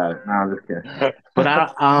bother me all. about it. No, I'm just kidding. But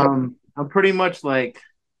I'm pretty much like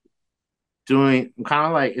I'm kind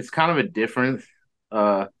of like it's kind of a different.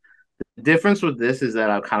 The difference with this is that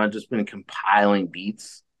I've kind of just been compiling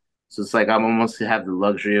beats, so it's like I'm almost have the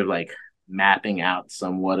luxury of like mapping out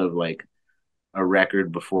somewhat of like a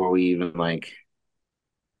record before we even like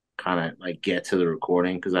kind of like get to the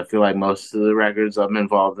recording because I feel like most of the records I'm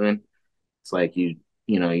involved in, it's like you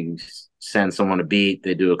send someone a beat,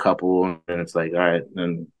 they do a couple, and it's like all right,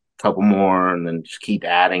 then a couple more, and then just keep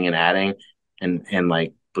adding and adding, and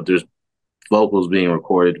like, but there's vocals being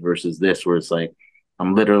recorded versus this where it's like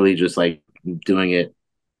I'm literally just like doing it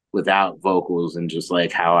without vocals and just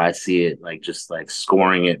like how I see it, like just like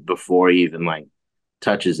scoring it before he even like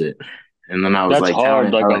touches it. And then I was That's like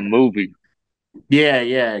hard, telling, like a movie.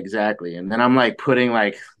 yeah, exactly. And then I'm like putting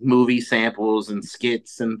like movie samples and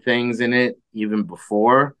skits and things in it even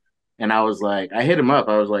before. And I was like, I hit him up.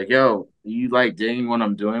 I was like, yo, you like digging what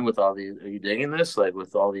I'm doing with all these? Are you digging this? Like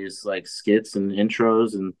with all these like skits and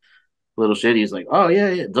intros and little shit. He's like, oh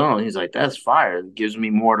yeah, don't. He's like, that's fire. It gives me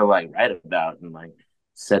more to like write about and like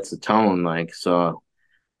sets the tone. Like, so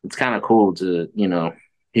it's kind of cool to,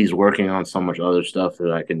 he's working on so much other stuff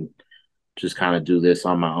that I can just kind of do this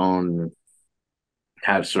on my own and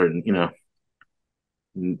have certain,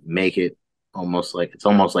 make it almost like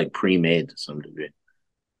pre-made to some degree.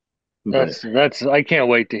 But That's I can't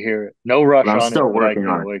wait to hear it. No but rush I'm on it, still but I working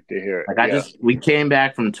on can't it. wait to hear it. Like Yeah. we came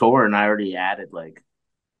back from tour and I already added like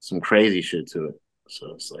some crazy shit to it.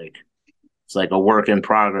 So it's like a work in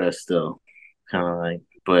progress still. Kind of like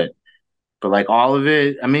but like all of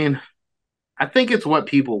it, I mean, I think it's what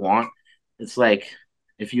people want. It's like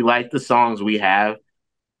if you like the songs we have,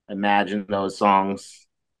 imagine those songs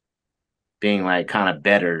being like kind of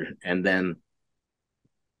better and then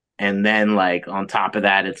like on top of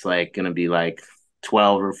that it's like gonna be like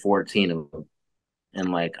 12 or 14 of them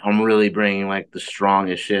and like I'm really bringing like the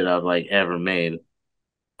strongest shit I've like ever made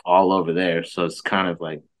all over there, so it's kind of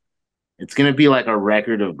like it's gonna be like a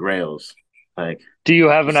record of grails, like Do you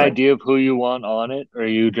have an just like idea of who you want on it, or are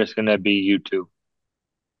you just gonna be you two?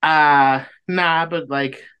 nah, but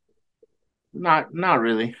like not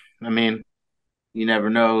really. I mean, you never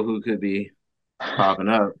know who could be popping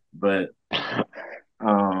up, but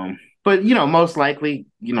most likely,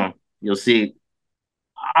 you'll see.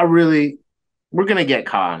 I really, we're gonna get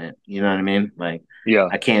caught on it. You know what I mean? Like, Yeah.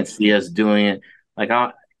 I can't see us doing it. Like,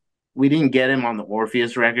 we didn't get him on the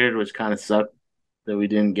Orpheus record, which kind of sucked that we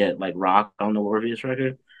didn't get like Rock on the Orpheus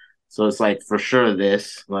record. So it's like for sure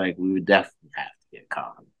this, like, we would definitely have to get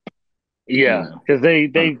caught. You Yeah, know, because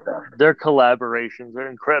some stuff. their collaborations are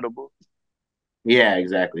incredible. Yeah,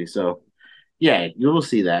 exactly. So yeah, you will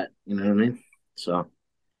see that. You know what I mean? So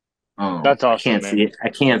That's I awesome, can't see man. it. I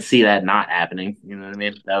can't see that not happening. You know what I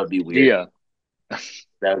mean? That would be weird. Yeah.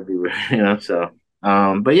 That would be weird. So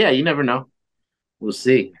but yeah, you never know. We'll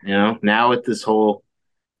see. Now with this whole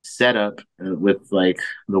setup, with like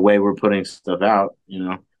the way we're putting stuff out, I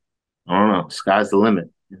don't know. Sky's the limit.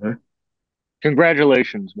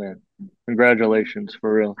 Congratulations, man. Congratulations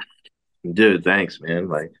for real. Dude, thanks, man.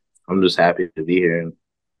 Like, I'm just happy to be here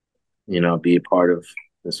and be a part of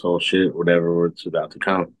this whole shit, whatever it's about to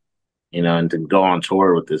come. And to go on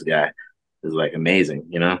tour with this guy is like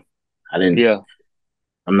amazing. I didn't. Yeah.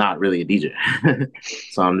 I'm not really a DJ.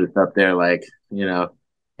 So I'm just up there like, and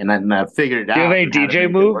I figured it Do you have out any and how to DJ make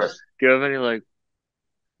it work. moves? Do you have any like?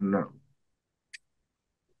 No.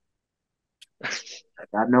 I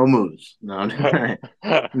got no moves. No,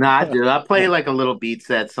 no, I do. I play like a little beat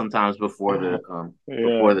set sometimes before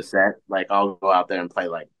Yeah. the set. Like I'll go out there and play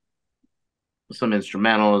like some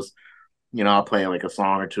instrumentals. I'll play like a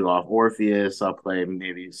song or two off Orpheus. I'll play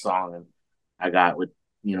maybe a song I got with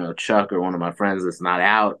Chuck or one of my friends that's not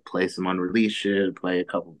out. Play some unreleased shit. Play a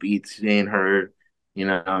couple beats you ain't heard.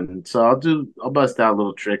 And so I'll bust out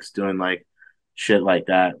little tricks doing like shit like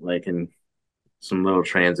that, like in some little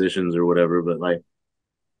transitions or whatever. But like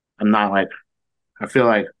I'm not like I feel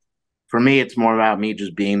like for me it's more about me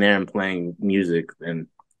just being there and playing music than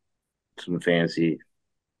some fancy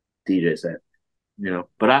DJ set.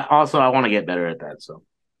 But I want to get better at that. So,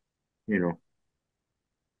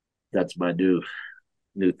 that's my new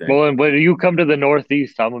thing. Well, when you come to the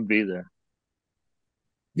Northeast, I'm gonna be there.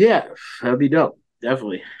 Yeah, that'd be dope.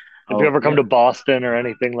 Definitely. If you ever come to Boston or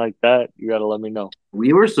anything like that, you gotta let me know.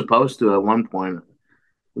 We were supposed to at one point.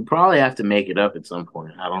 We probably have to make it up at some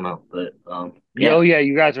point. I don't know, but yeah. Oh yeah,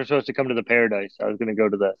 you guys were supposed to come to the Paradise. I was gonna go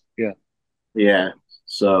to that. Yeah. Yeah.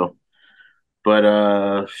 So,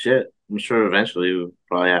 but shit. I'm sure eventually we'll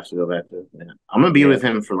probably have to go back to. Yeah. I'm gonna be with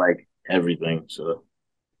him for like everything. So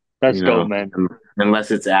that's dope, man.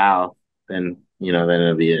 Unless it's Al, then then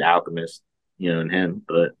it'll be an Alchemist, and him.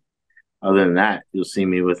 But other than that, you'll see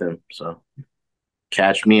me with him. So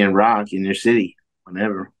catch me and Roc in your city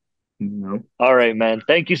whenever. All right, man.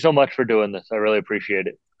 Thank you so much for doing this. I really appreciate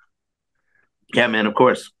it. Yeah, man. Of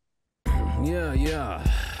course. Yeah.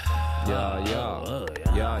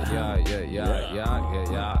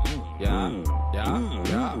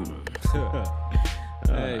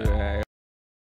 Hey,